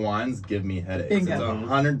 Unorganic wines give me headaches. Bingo. It's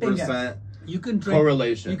 100% You can drink,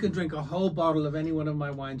 correlation. You can drink a whole bottle of any one of my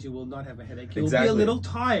wines. You will not have a headache. You'll Exactly. be a little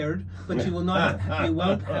tired, but you will not. You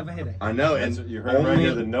won't have a headache. I know, and You heard right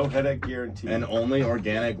here, the no headache guarantee. and only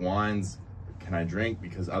organic wines can I drink,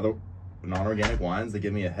 because other non-organic wines, they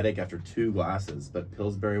give me a headache after 2 glasses. But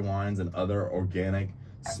Pillsbury wines and other organic,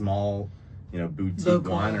 small, boutique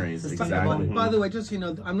Local, wineries, sustainable. exactly. By the way, just so you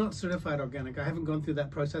know, I'm not certified organic. I haven't gone through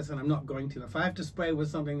that process, and I'm not going to. If I have to spray with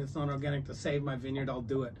something that's not organic to save my vineyard, I'll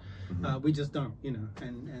do it. We just don't,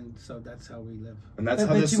 and so that's how we live. And that's how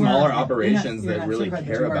But the you are- smaller you're not- operations you're that not really certified,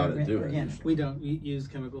 but care you are about it do it. organic. We don't use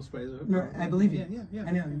chemical sprays. No, I believe you. Yeah.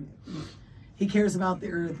 I know. He cares about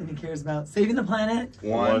the earth, and he cares about saving the planet.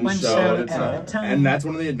 One One show show at a at a time. And that's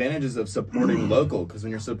one of the advantages of supporting local, because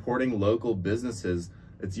when you're supporting local businesses,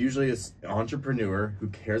 it's usually an entrepreneur who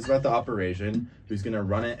cares about the operation, who's going to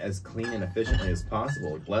run it as clean and efficiently as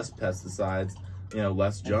possible, less pesticides,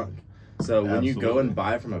 less junk. So when you go and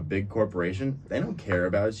buy from a big corporation, they don't care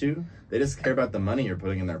about you. They just care about the money you're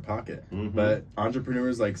putting in their pocket. But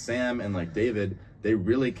entrepreneurs like Sam and like David, they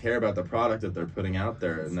really care about the product that they're putting out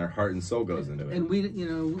there, and their heart and soul goes into it. And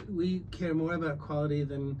we care more about quality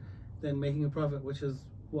than making a profit, which is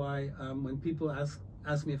why when people ask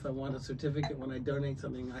me if I want a certificate when I donate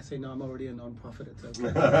something, I say no, I'm already a non-profit. It's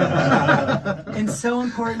okay. And so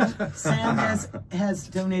important. Sam has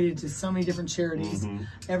donated to so many different charities.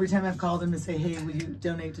 Every time I've called him to say, hey, will you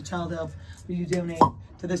donate to Child Health? Will you donate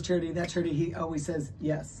to this charity, that charity? He always says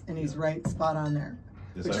yes, and he's right spot on there.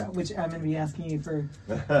 Yes, Which I'm going to be asking you for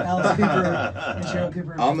Alice Cooper and Cheryl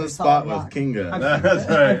Cooper. On the spot with Kinga. That's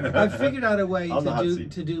right. I've figured out a way On the hot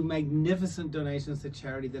seat. to do magnificent donations to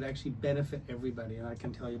charity that actually benefit everybody, and I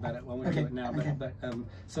can tell you about it when we do it now. Okay. But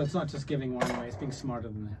so it's not just giving wine away; it's being smarter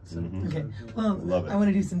than that. So, Okay. Well, Love it. I want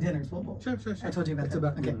to do some dinners. Sure. I told you about It's that.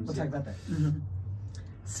 about Okay, dinners, we'll yeah. talk about that.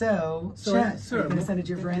 So, So, Chet, sir, are you going to send it to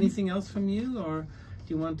your friends? anything else from you, or do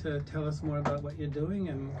you want to tell us more about what you're doing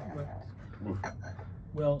and what?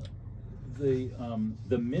 Well,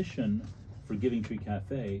 the mission for Giving Tree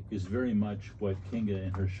Cafe is very much what Kinga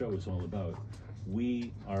and her show is all about.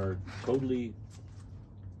 We are totally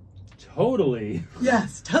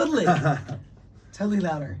Yes, totally. Totally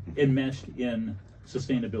louder. enmeshed in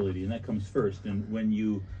sustainability, and that comes first. And when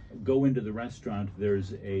you go into the restaurant,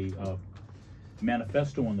 there's a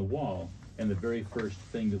manifesto on the wall, and the very first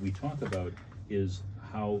thing that we talk about is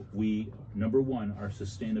how we, number one, are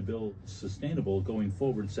sustainable going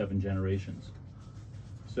forward 7 generations.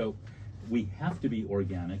 So we have to be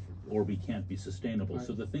organic or we can't be sustainable. Right.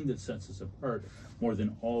 So the thing that sets us apart more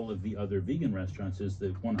than all of the other vegan restaurants is the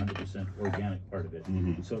 100% organic part of it.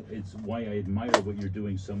 So it's why I admire what you're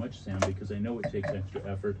doing so much, Sam, because I know it takes extra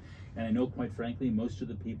effort, and I know, quite frankly, most of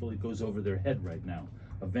the people, it goes over their head right now.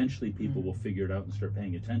 Eventually people will figure it out and start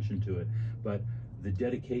paying attention to it, but the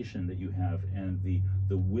dedication that you have and the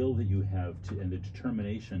will that you have to, and the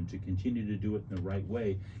determination to continue to do it in the right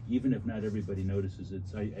way, even if not everybody notices it.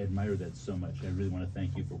 I admire that so much. I really want to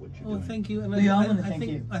thank you for what you're doing. Thank you. And We all I want to I thank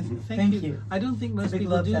think- you. I think- Thank you. I don't think It's a most big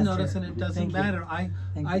people love do fest notice, here. and it doesn't Thank you. matter.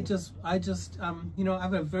 Thank I you. just I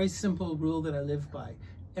have a very simple rule that I live by.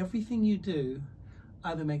 Everything you do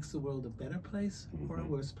either makes the world a better place or a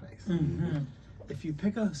worse place. If you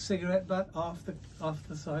pick a cigarette butt off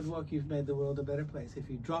the sidewalk, you've made the world a better place. If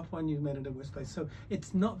you drop one, you've made it a worse place. So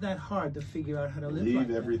it's not that hard to figure out how to live like Leave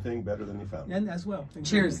that. everything better than you found it. And as well.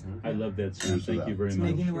 Cheers. I love that, Sam. Cheers to Thank that. you very It's much.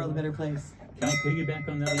 making the world a better place. Can I piggyback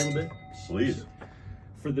on that a little bit? Please.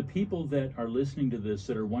 For the people that are listening to this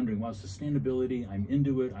that are wondering, wow, sustainability, I'm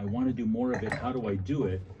into it, I want to do more of it, how do I do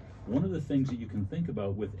it? One of the things that you can think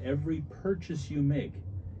about with every purchase you make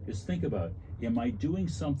is think about, am I doing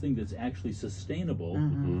something that's actually sustainable,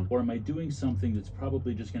 or am I doing something that's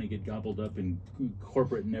probably just going to get gobbled up in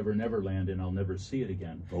corporate never land and I'll never see it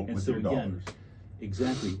again? Vote And with so your again, dollars.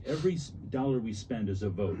 exactly, every dollar we spend is a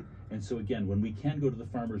vote. And so again, when we can go to the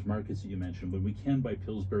farmers markets that you mentioned, when we can buy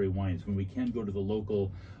Pillsbury wines, when we can go to the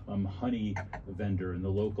local honey vendor and the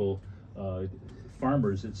local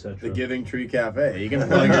farmers, etc. The Giving Tree Cafe. You can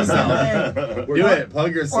plug yourself. Do it.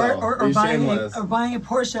 Plug yourself. Or Be buying shameless. a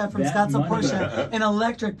Porsche from That Scottsdale money- Porsche, an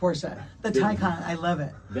electric Porsche, the Taycan. I love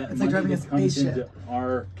it. That It's money like driving a that comes spaceship. into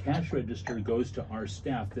our cash register goes to our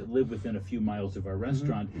staff that live within a few miles of our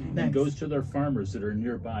restaurant, Nice. and goes to their farmers that are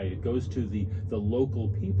nearby. It goes to the local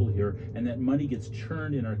people here, and that money gets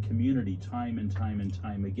churned in our community time and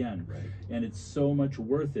time again. Right. And it's so much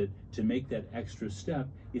worth it to make that extra step.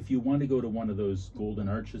 If you want to go to one of those Golden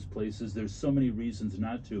Arches places, there's so many reasons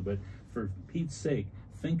not to, but for Pete's sake,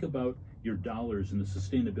 think about your dollars and the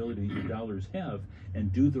sustainability that your dollars have,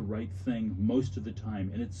 and do the right thing most of the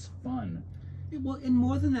time, and it's fun. Well, and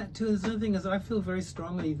more than that too, there's another thing is I feel very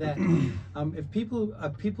strongly that if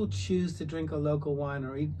people choose to drink a local wine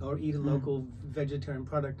or eat a local vegetarian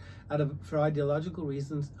product for ideological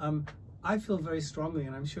reasons, I feel very strongly,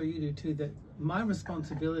 and I'm sure you do too, that my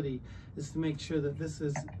responsibility is to make sure that this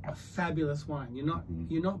is a fabulous wine.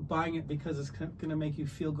 You're not buying it because it's going to make you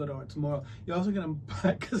feel good or it's moral. You're also going to buy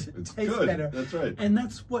it because it tastes good. better. That's right. And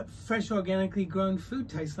that's what fresh, organically grown food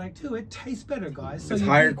tastes like too. It tastes better, guys. So it's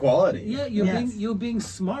higher quality. Yeah, you're being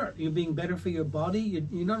smart. You're being better for your body.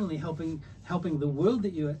 You're not only helping the world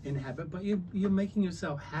that you inhabit, but you're making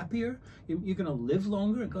yourself happier. You're going to live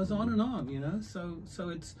longer. It goes on and on. So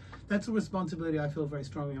that's a responsibility I feel very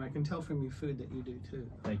strongly, and I can tell from your food that you do too.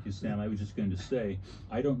 Thank you, Sam. I was just going to say,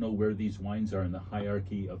 I don't know where these wines are in the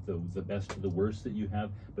hierarchy of the best to the worst that you have,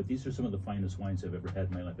 but these are some of the finest wines I've ever had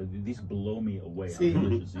in my life. These blow me away. See, how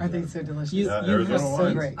delicious these I think so delicious. You Arizona have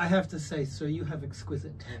wines. great. I have to say, sir, you have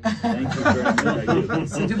exquisite taste. Thank you very much. I do.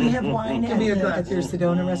 So do we have wine Give me a glass. at your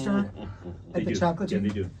Sedona restaurant? They At the do. chocolate Yeah, tree?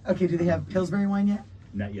 they do. Okay, do they have Pillsbury wine yet?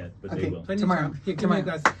 Not yet, but Okay. they will. Plenty Tomorrow. of time. Here, give me a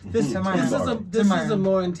glass. This Tomorrow. is Tomorrow. a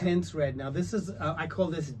more intense red. Now this is I call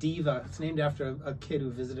this Diva. It's named after a kid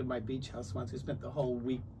who visited my beach house once, who spent the whole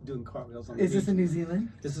week doing cartwheels on the Is beach. this in New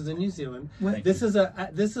Zealand? This is in New Zealand. What? This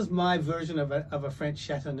is my version of a French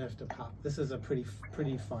Chateauneuf de Pape. This is a pretty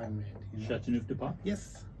fine red. Chateauneuf de Pape?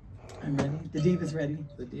 Yes. I'm ready. The Diva's ready.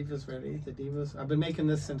 The Diva's ready. The Diva's. I've been making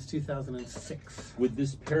this since 2006. Would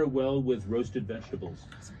this pair well with roasted vegetables?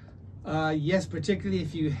 Yes, particularly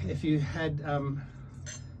if you had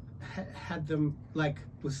had them like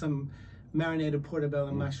with some marinated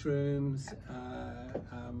portobello mushrooms,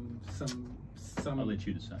 some. I'll let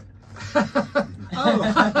you decide.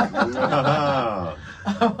 Oh.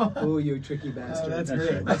 Oh, you tricky Oh, bastard. that's That's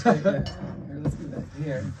great. right. That's great. Here, let's do that.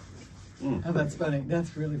 Here. Oh, that's funny.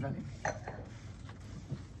 That's really funny.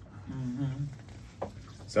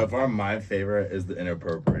 So far, my favorite is the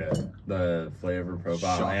inappropriate, the flavor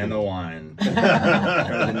profile Shocking. and the wine, or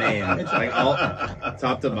the name. It's like all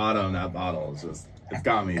top to bottom. That bottle is it's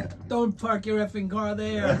got me. Don't park your effing car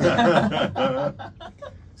there.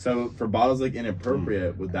 So for bottles like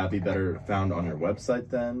inappropriate, would that be better found on your website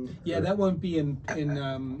then? Yeah, Or- that won't be in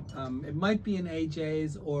it might be in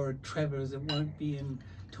AJ's or Trevor's. It won't be in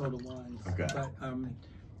Total Wines. Okay. But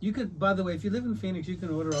you could, by the way, if you live in Phoenix, you can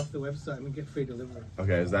order off the website and get free delivery.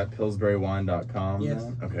 Okay, is that PillsburyWine.com? Yes,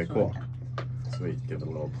 then? Okay, that's cool. Sweet. Give it a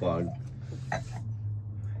little plug.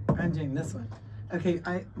 I'm doing this one. Okay,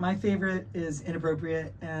 my favorite is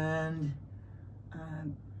inappropriate and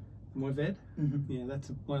Mourvèdre? mhm. Yeah,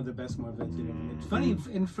 that's one of the best Mourvèdres you've ever made. It's funny,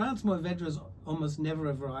 in France, Mourvèdre is almost never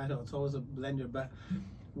a varietal. It's always a blender, but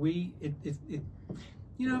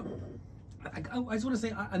I just want to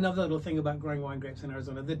say another little thing about growing wine grapes in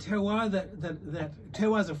Arizona. The terroir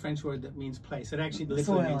terroir is a French word that means place. It actually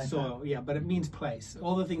literally means soil. Yeah, but it means place.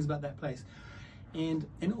 All the things about that place. And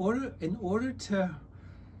in order to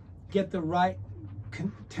get the right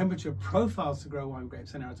temperature profiles to grow wine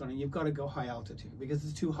grapes in Arizona, you've got to go high altitude because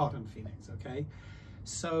it's too hot in Phoenix. Okay.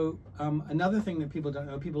 So another thing that people don't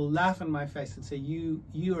know, people laugh in my face and say, you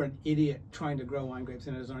are an idiot trying to grow wine grapes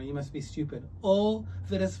in Arizona. You must be stupid. All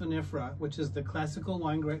Vitis vinifera, which is the classical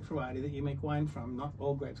wine grape variety that you make wine from, not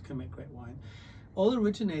all grapes can make great wine, all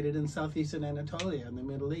originated in southeastern Anatolia, in the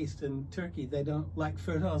Middle East, in Turkey. They don't like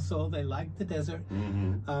fertile soil. They like the desert.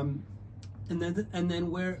 And then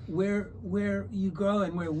where you grow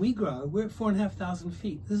and where we grow, we're at 4,500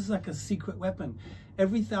 feet. This is like a secret weapon.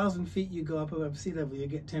 Every 1,000 feet you go up above sea level, you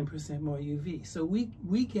get 10% more UV. So we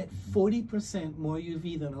get 40% more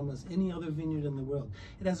UV than almost any other vineyard in the world.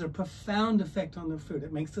 It has a profound effect on the fruit.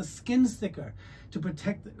 It makes the skins thicker to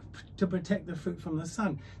protect the fruit from the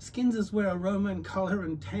sun. Skins is where aroma and color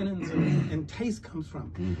and tannins and taste comes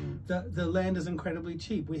from. The land is incredibly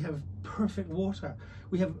cheap. We have perfect water.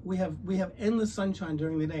 We have endless sunshine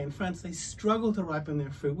during the day. In France, they struggle to ripen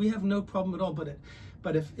their fruit. We have no problem at all,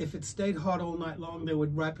 but if it stayed hot all night long, they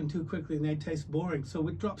would ripen too quickly and they'd taste boring. So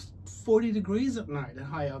it drops 40 degrees at night at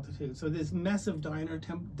high altitude. So there's massive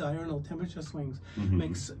diurnal temperature swings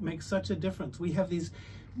makes such a difference. We have these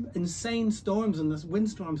insane storms and this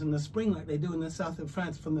windstorms in the spring like they do in the south of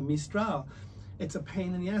France from the Mistral. It's a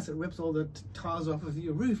pain in the ass. It rips all the tiles off of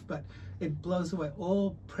your roof, but it blows away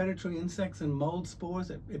all predatory insects and mold spores.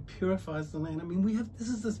 It purifies the land. I mean, this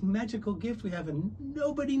is this magical gift we have, and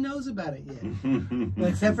nobody knows about it yet. Well,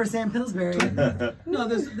 except for Sam Pilsbury. No,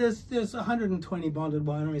 there's 120 bonded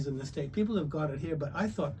wineries in the state. People have got it here, but I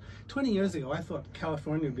thought 20 years ago, I thought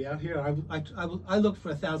California would be out here. I looked for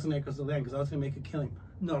 1,000 acres of land because I was going to make a killing.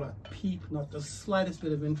 not a peep, not the slightest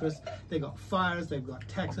bit of interest. They got fires, they've got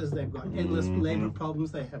taxes, they've got endless labor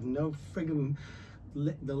problems. They have no friggin'.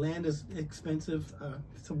 The land is expensive.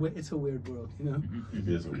 It's a weird world, you know. It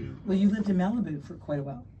is a weird. Well, you lived in Malibu for quite a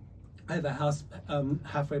while. I have a house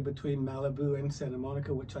halfway between Malibu and Santa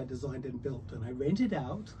Monica, which I designed and built, and I rent it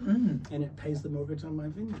out, and it pays the mortgage on my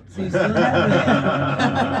vineyard. So you still have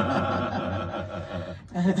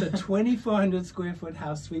it. It's a 2,400 square foot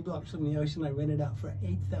house, 3 blocks from the ocean. I rent it out for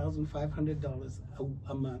 $8,500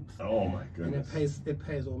 a month. Oh my goodness! And it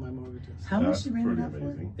pays all my mortgages. How much That's you rented pretty out for?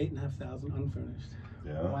 amazing. 8,500 unfurnished.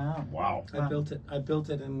 Yeah. Wow. Wow. I built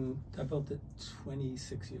it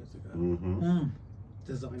 26 years ago.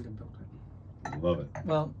 Designed and built it. Love it.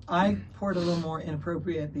 Well, I poured a little more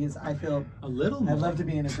inappropriate because I feel A little more. I'd love to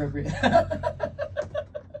be inappropriate.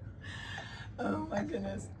 Oh my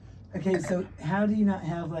goodness. Okay, so how do you not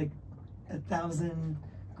have like 1,000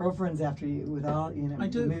 girlfriends after you with all, you know? I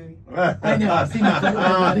do. Movie? I know. I've seen it.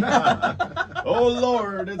 Oh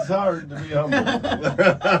Lord, it's hard to be humble.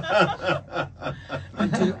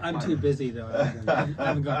 I'm too busy though. I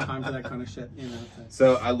haven't got time for that kind of shit, you know.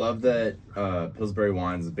 So I love that Pillsbury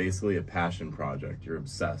wines is basically a passion project. You're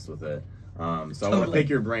obsessed with it. So I want to Totally. pick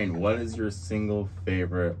your brain. What is your single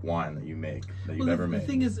favorite wine that you make, that you've ever made? The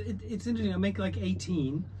thing is, it's interesting. I make like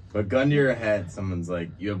 18. But gun to your head, someone's like,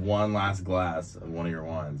 you have one last glass of one of your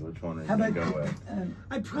wines. Which one are you How going to about go with?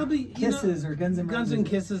 I probably Kisses or Guns and Guns and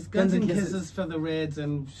Roses? Kisses, Guns and Kisses for the reds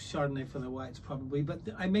and Chardonnay for the whites, probably. But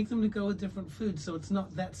I make them to go with different foods, so it's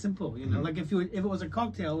not that simple, you know. Like if it was a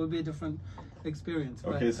cocktail, it would be a different experience.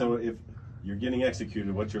 Okay, but, so if you're getting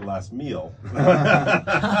executed, what's your last meal?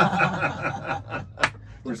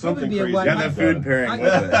 Or something be a crazy. white Got wine. the food pairing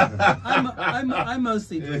with it. I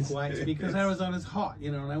mostly drink It's- whites because Arizona's hot,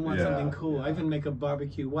 you know, and I want Yeah, something cool. yeah. I even make a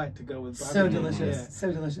barbecue white to go with barbecue. So delicious. Yeah.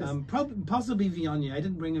 So delicious. Possibly Viognier. I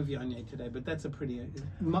didn't bring a Viognier today, but that's a pretty.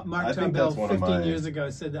 Mark I think Tarbell that's one of 15 my- years ago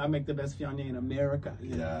said that I make the best Viognier in America. you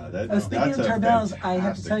know. Yeah, Oh, speaking that's of a Tarbell's, I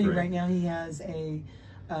have to fantastic tell you drink. right now, he has a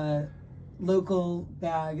local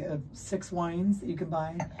bag of 6 wines that you can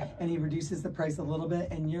buy, and he reduces the price a little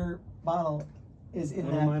bit, and your bottle is in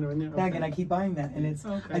One of that mine are in there? bag, Okay. and I keep buying that, and it's,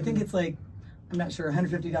 Okay. I think it's like, I'm not sure,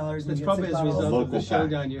 $150. and It's you get probably 6 as a bottles. result of the Local pack.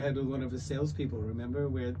 showdown you had with one of the salespeople. Remember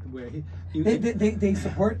where he They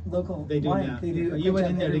support local They do wine. now. They do. a You great went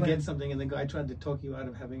job in there to everywhere. get something, and the guy tried to talk you out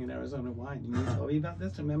of having an Arizona wine. You told me about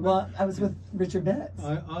this. Remember? Well, I was with Richard Betts.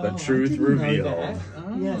 The truth I didn't know revealed. that.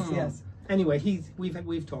 Yes, Oh. yes. Anyway,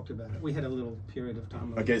 we've talked about it. We had a little period of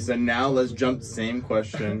time. Okay, so now let's jump. Same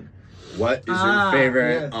question. What is your Ah,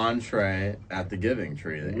 favorite yes. entree at the Giving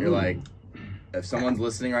Tree that you're like, if someone's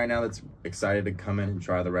listening right now that's excited to come in and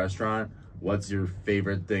try the restaurant, what's your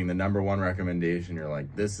favorite thing? The number one recommendation, you're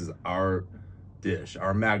like, this is our dish,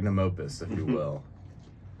 our magnum opus, if you will.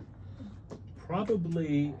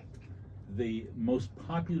 Probably the most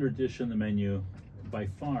popular dish on the menu by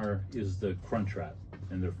far is the Crunch Wrap,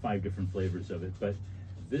 and there are 5 different flavors of it. But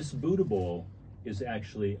this Buddha Bowl is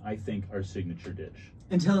actually, I think, our signature dish.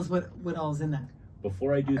 And tell us what all's in that.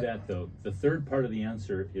 Before I do that, though, the third part of the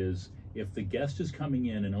answer is if the guest is coming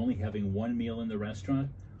in and only having one meal in the restaurant,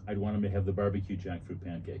 I'd want them to have the barbecue jackfruit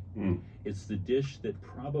pancake. It's the dish that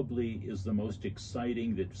probably is the most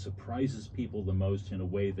exciting, that surprises people the most in a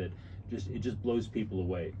way that it just blows people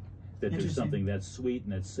away. That there's Interesting. something that's sweet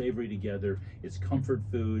and that's savory together. It's comfort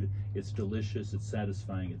food. It's delicious. It's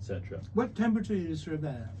satisfying, etc. What temperature do you serve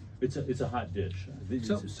that at? It's a hot dish.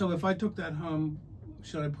 So if I took that home,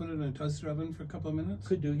 should I put it in a toaster oven for a couple of minutes?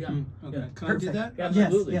 Could do, yeah. Okay. Yeah. Can I do that?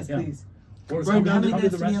 Absolutely. Yes, yeah. please. Or How come many to minutes the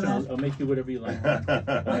do you restaurant. have? I'll make you whatever you like.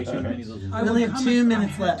 I'll make you many of those. We only have 2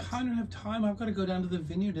 minutes left. I don't have time. I've got to go down to the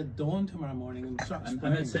vineyard at dawn tomorrow morning and start I'm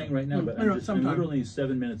spraying. not saying right now, but No, I'm sometime. literally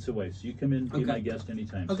 7 minutes away. So you come in, be Okay. my guest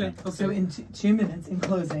anytime. Okay. So. So in 2 minutes, in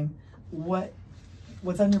closing,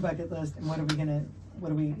 what's on your bucket list, and what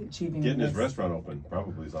are we achieving? Getting with his this? restaurant open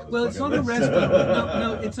probably is on his Well, it's bucket not a list. restaurant.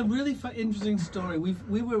 No, it's a really interesting story. We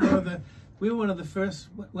were one of the first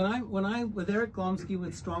when I with Eric Glomsky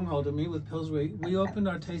with Stronghold and me with Pillsbury. We opened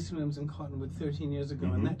our tasting rooms in Cottonwood 13 years ago,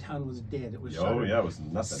 and that town was dead. It was Oh shuttered. yeah, it was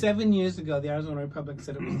nothing. 7 years ago, the Arizona Republic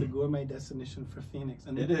said it was the gourmet destination for Phoenix,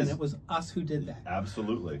 and It is. it was us who did that.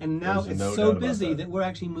 Absolutely. And now There's it's no so doubt about busy that we're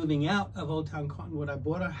actually moving out of Old Town Cottonwood. I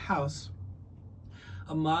bought a house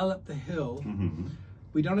a mile up the hill.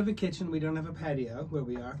 We don't have a kitchen. We don't have a patio where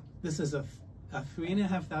we are. This is a a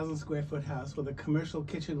 3,500 square foot house with a commercial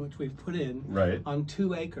kitchen, which we've put in Right. on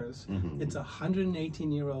 2 acres. Mhm. It's a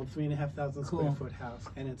 118-year-old, 3,500 Cool. square foot house,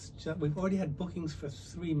 and it's just, we've already had bookings for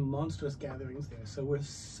 3 monstrous gatherings there. So we're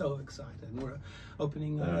so excited, and we're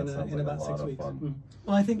opening That sounds in like a about lot 6 of weeks. fun. Mm.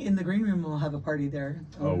 Well, I think in the green room we'll have a party there.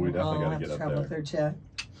 Oh, we definitely I'll gotta have get to up travel there. up there, chat.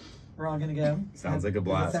 We're all gonna go. Sounds like a Does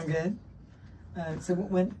blast. that sound good? So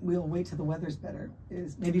when we'll wait till the weather's better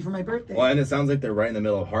is maybe for my birthday. Well, and it sounds like they're right in the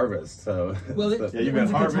middle of harvest. So Well, so- Yeah, you've got When's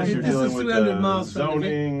a good harvest, time? you're This dealing is with 300 the miles from the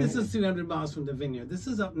zoning. This is 300 miles from the vineyard. This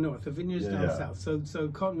is up north. The vineyard's down Yeah. south. So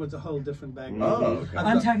Cottonwood's a whole different bag. Mhm. Oh, okay.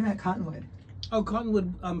 I'm talking about Cottonwood. Oh,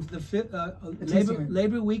 Cottonwood. tasting room.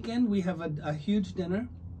 Labor weekend, we have a huge dinner,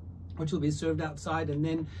 which will be served outside, and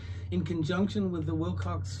then in conjunction with the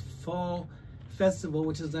Wilcox Fall Festival,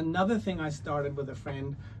 which is another thing I started with a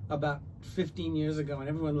friend about 15 years ago, and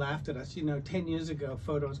everyone laughed at us. 10 years ago,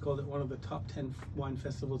 Photos called it one of the top 10 wine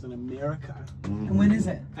festivals in America. And when is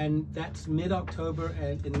it? And that's mid-October,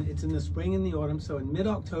 and it's in the spring and the autumn. So in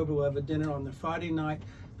mid-October, we'll have a dinner on the Friday night,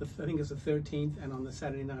 I think it's the 13th, and on the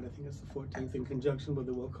Saturday night, I think it's the 14th, in conjunction with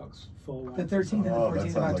the Wilcox Fall Wine The 13th and the Oh, that 14th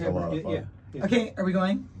of sounds like a October. lot of fun. Yeah. Okay, are we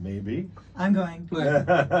going? Maybe. I'm going. Right.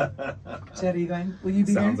 Chad, are you going? Will you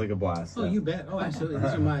be Sounds there? like a blast. Oh, yeah. you bet. Oh, absolutely.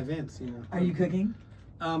 These are my events. Are you cooking?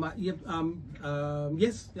 Yep.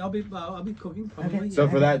 Yes, I'll be cooking probably. Okay. So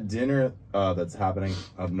for that dinner that's happening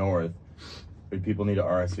up north, do people need to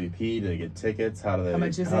RSVP? Do they get tickets? How do they? How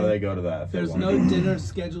much is do it? they go to that? if they There's want? no dinner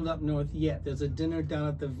scheduled up north yet. There's a dinner down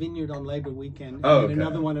at the vineyard on Labor Weekend, and Oh, then okay.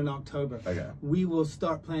 another one in October. Okay. We will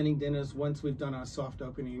start planning dinners once we've done our soft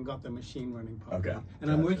opening and got the machine running properly. Okay. And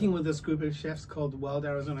I'm Gotcha. working with this group of chefs called Wild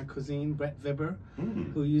Arizona Cuisine, Brett Vibber,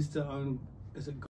 Mm. who used to own, is it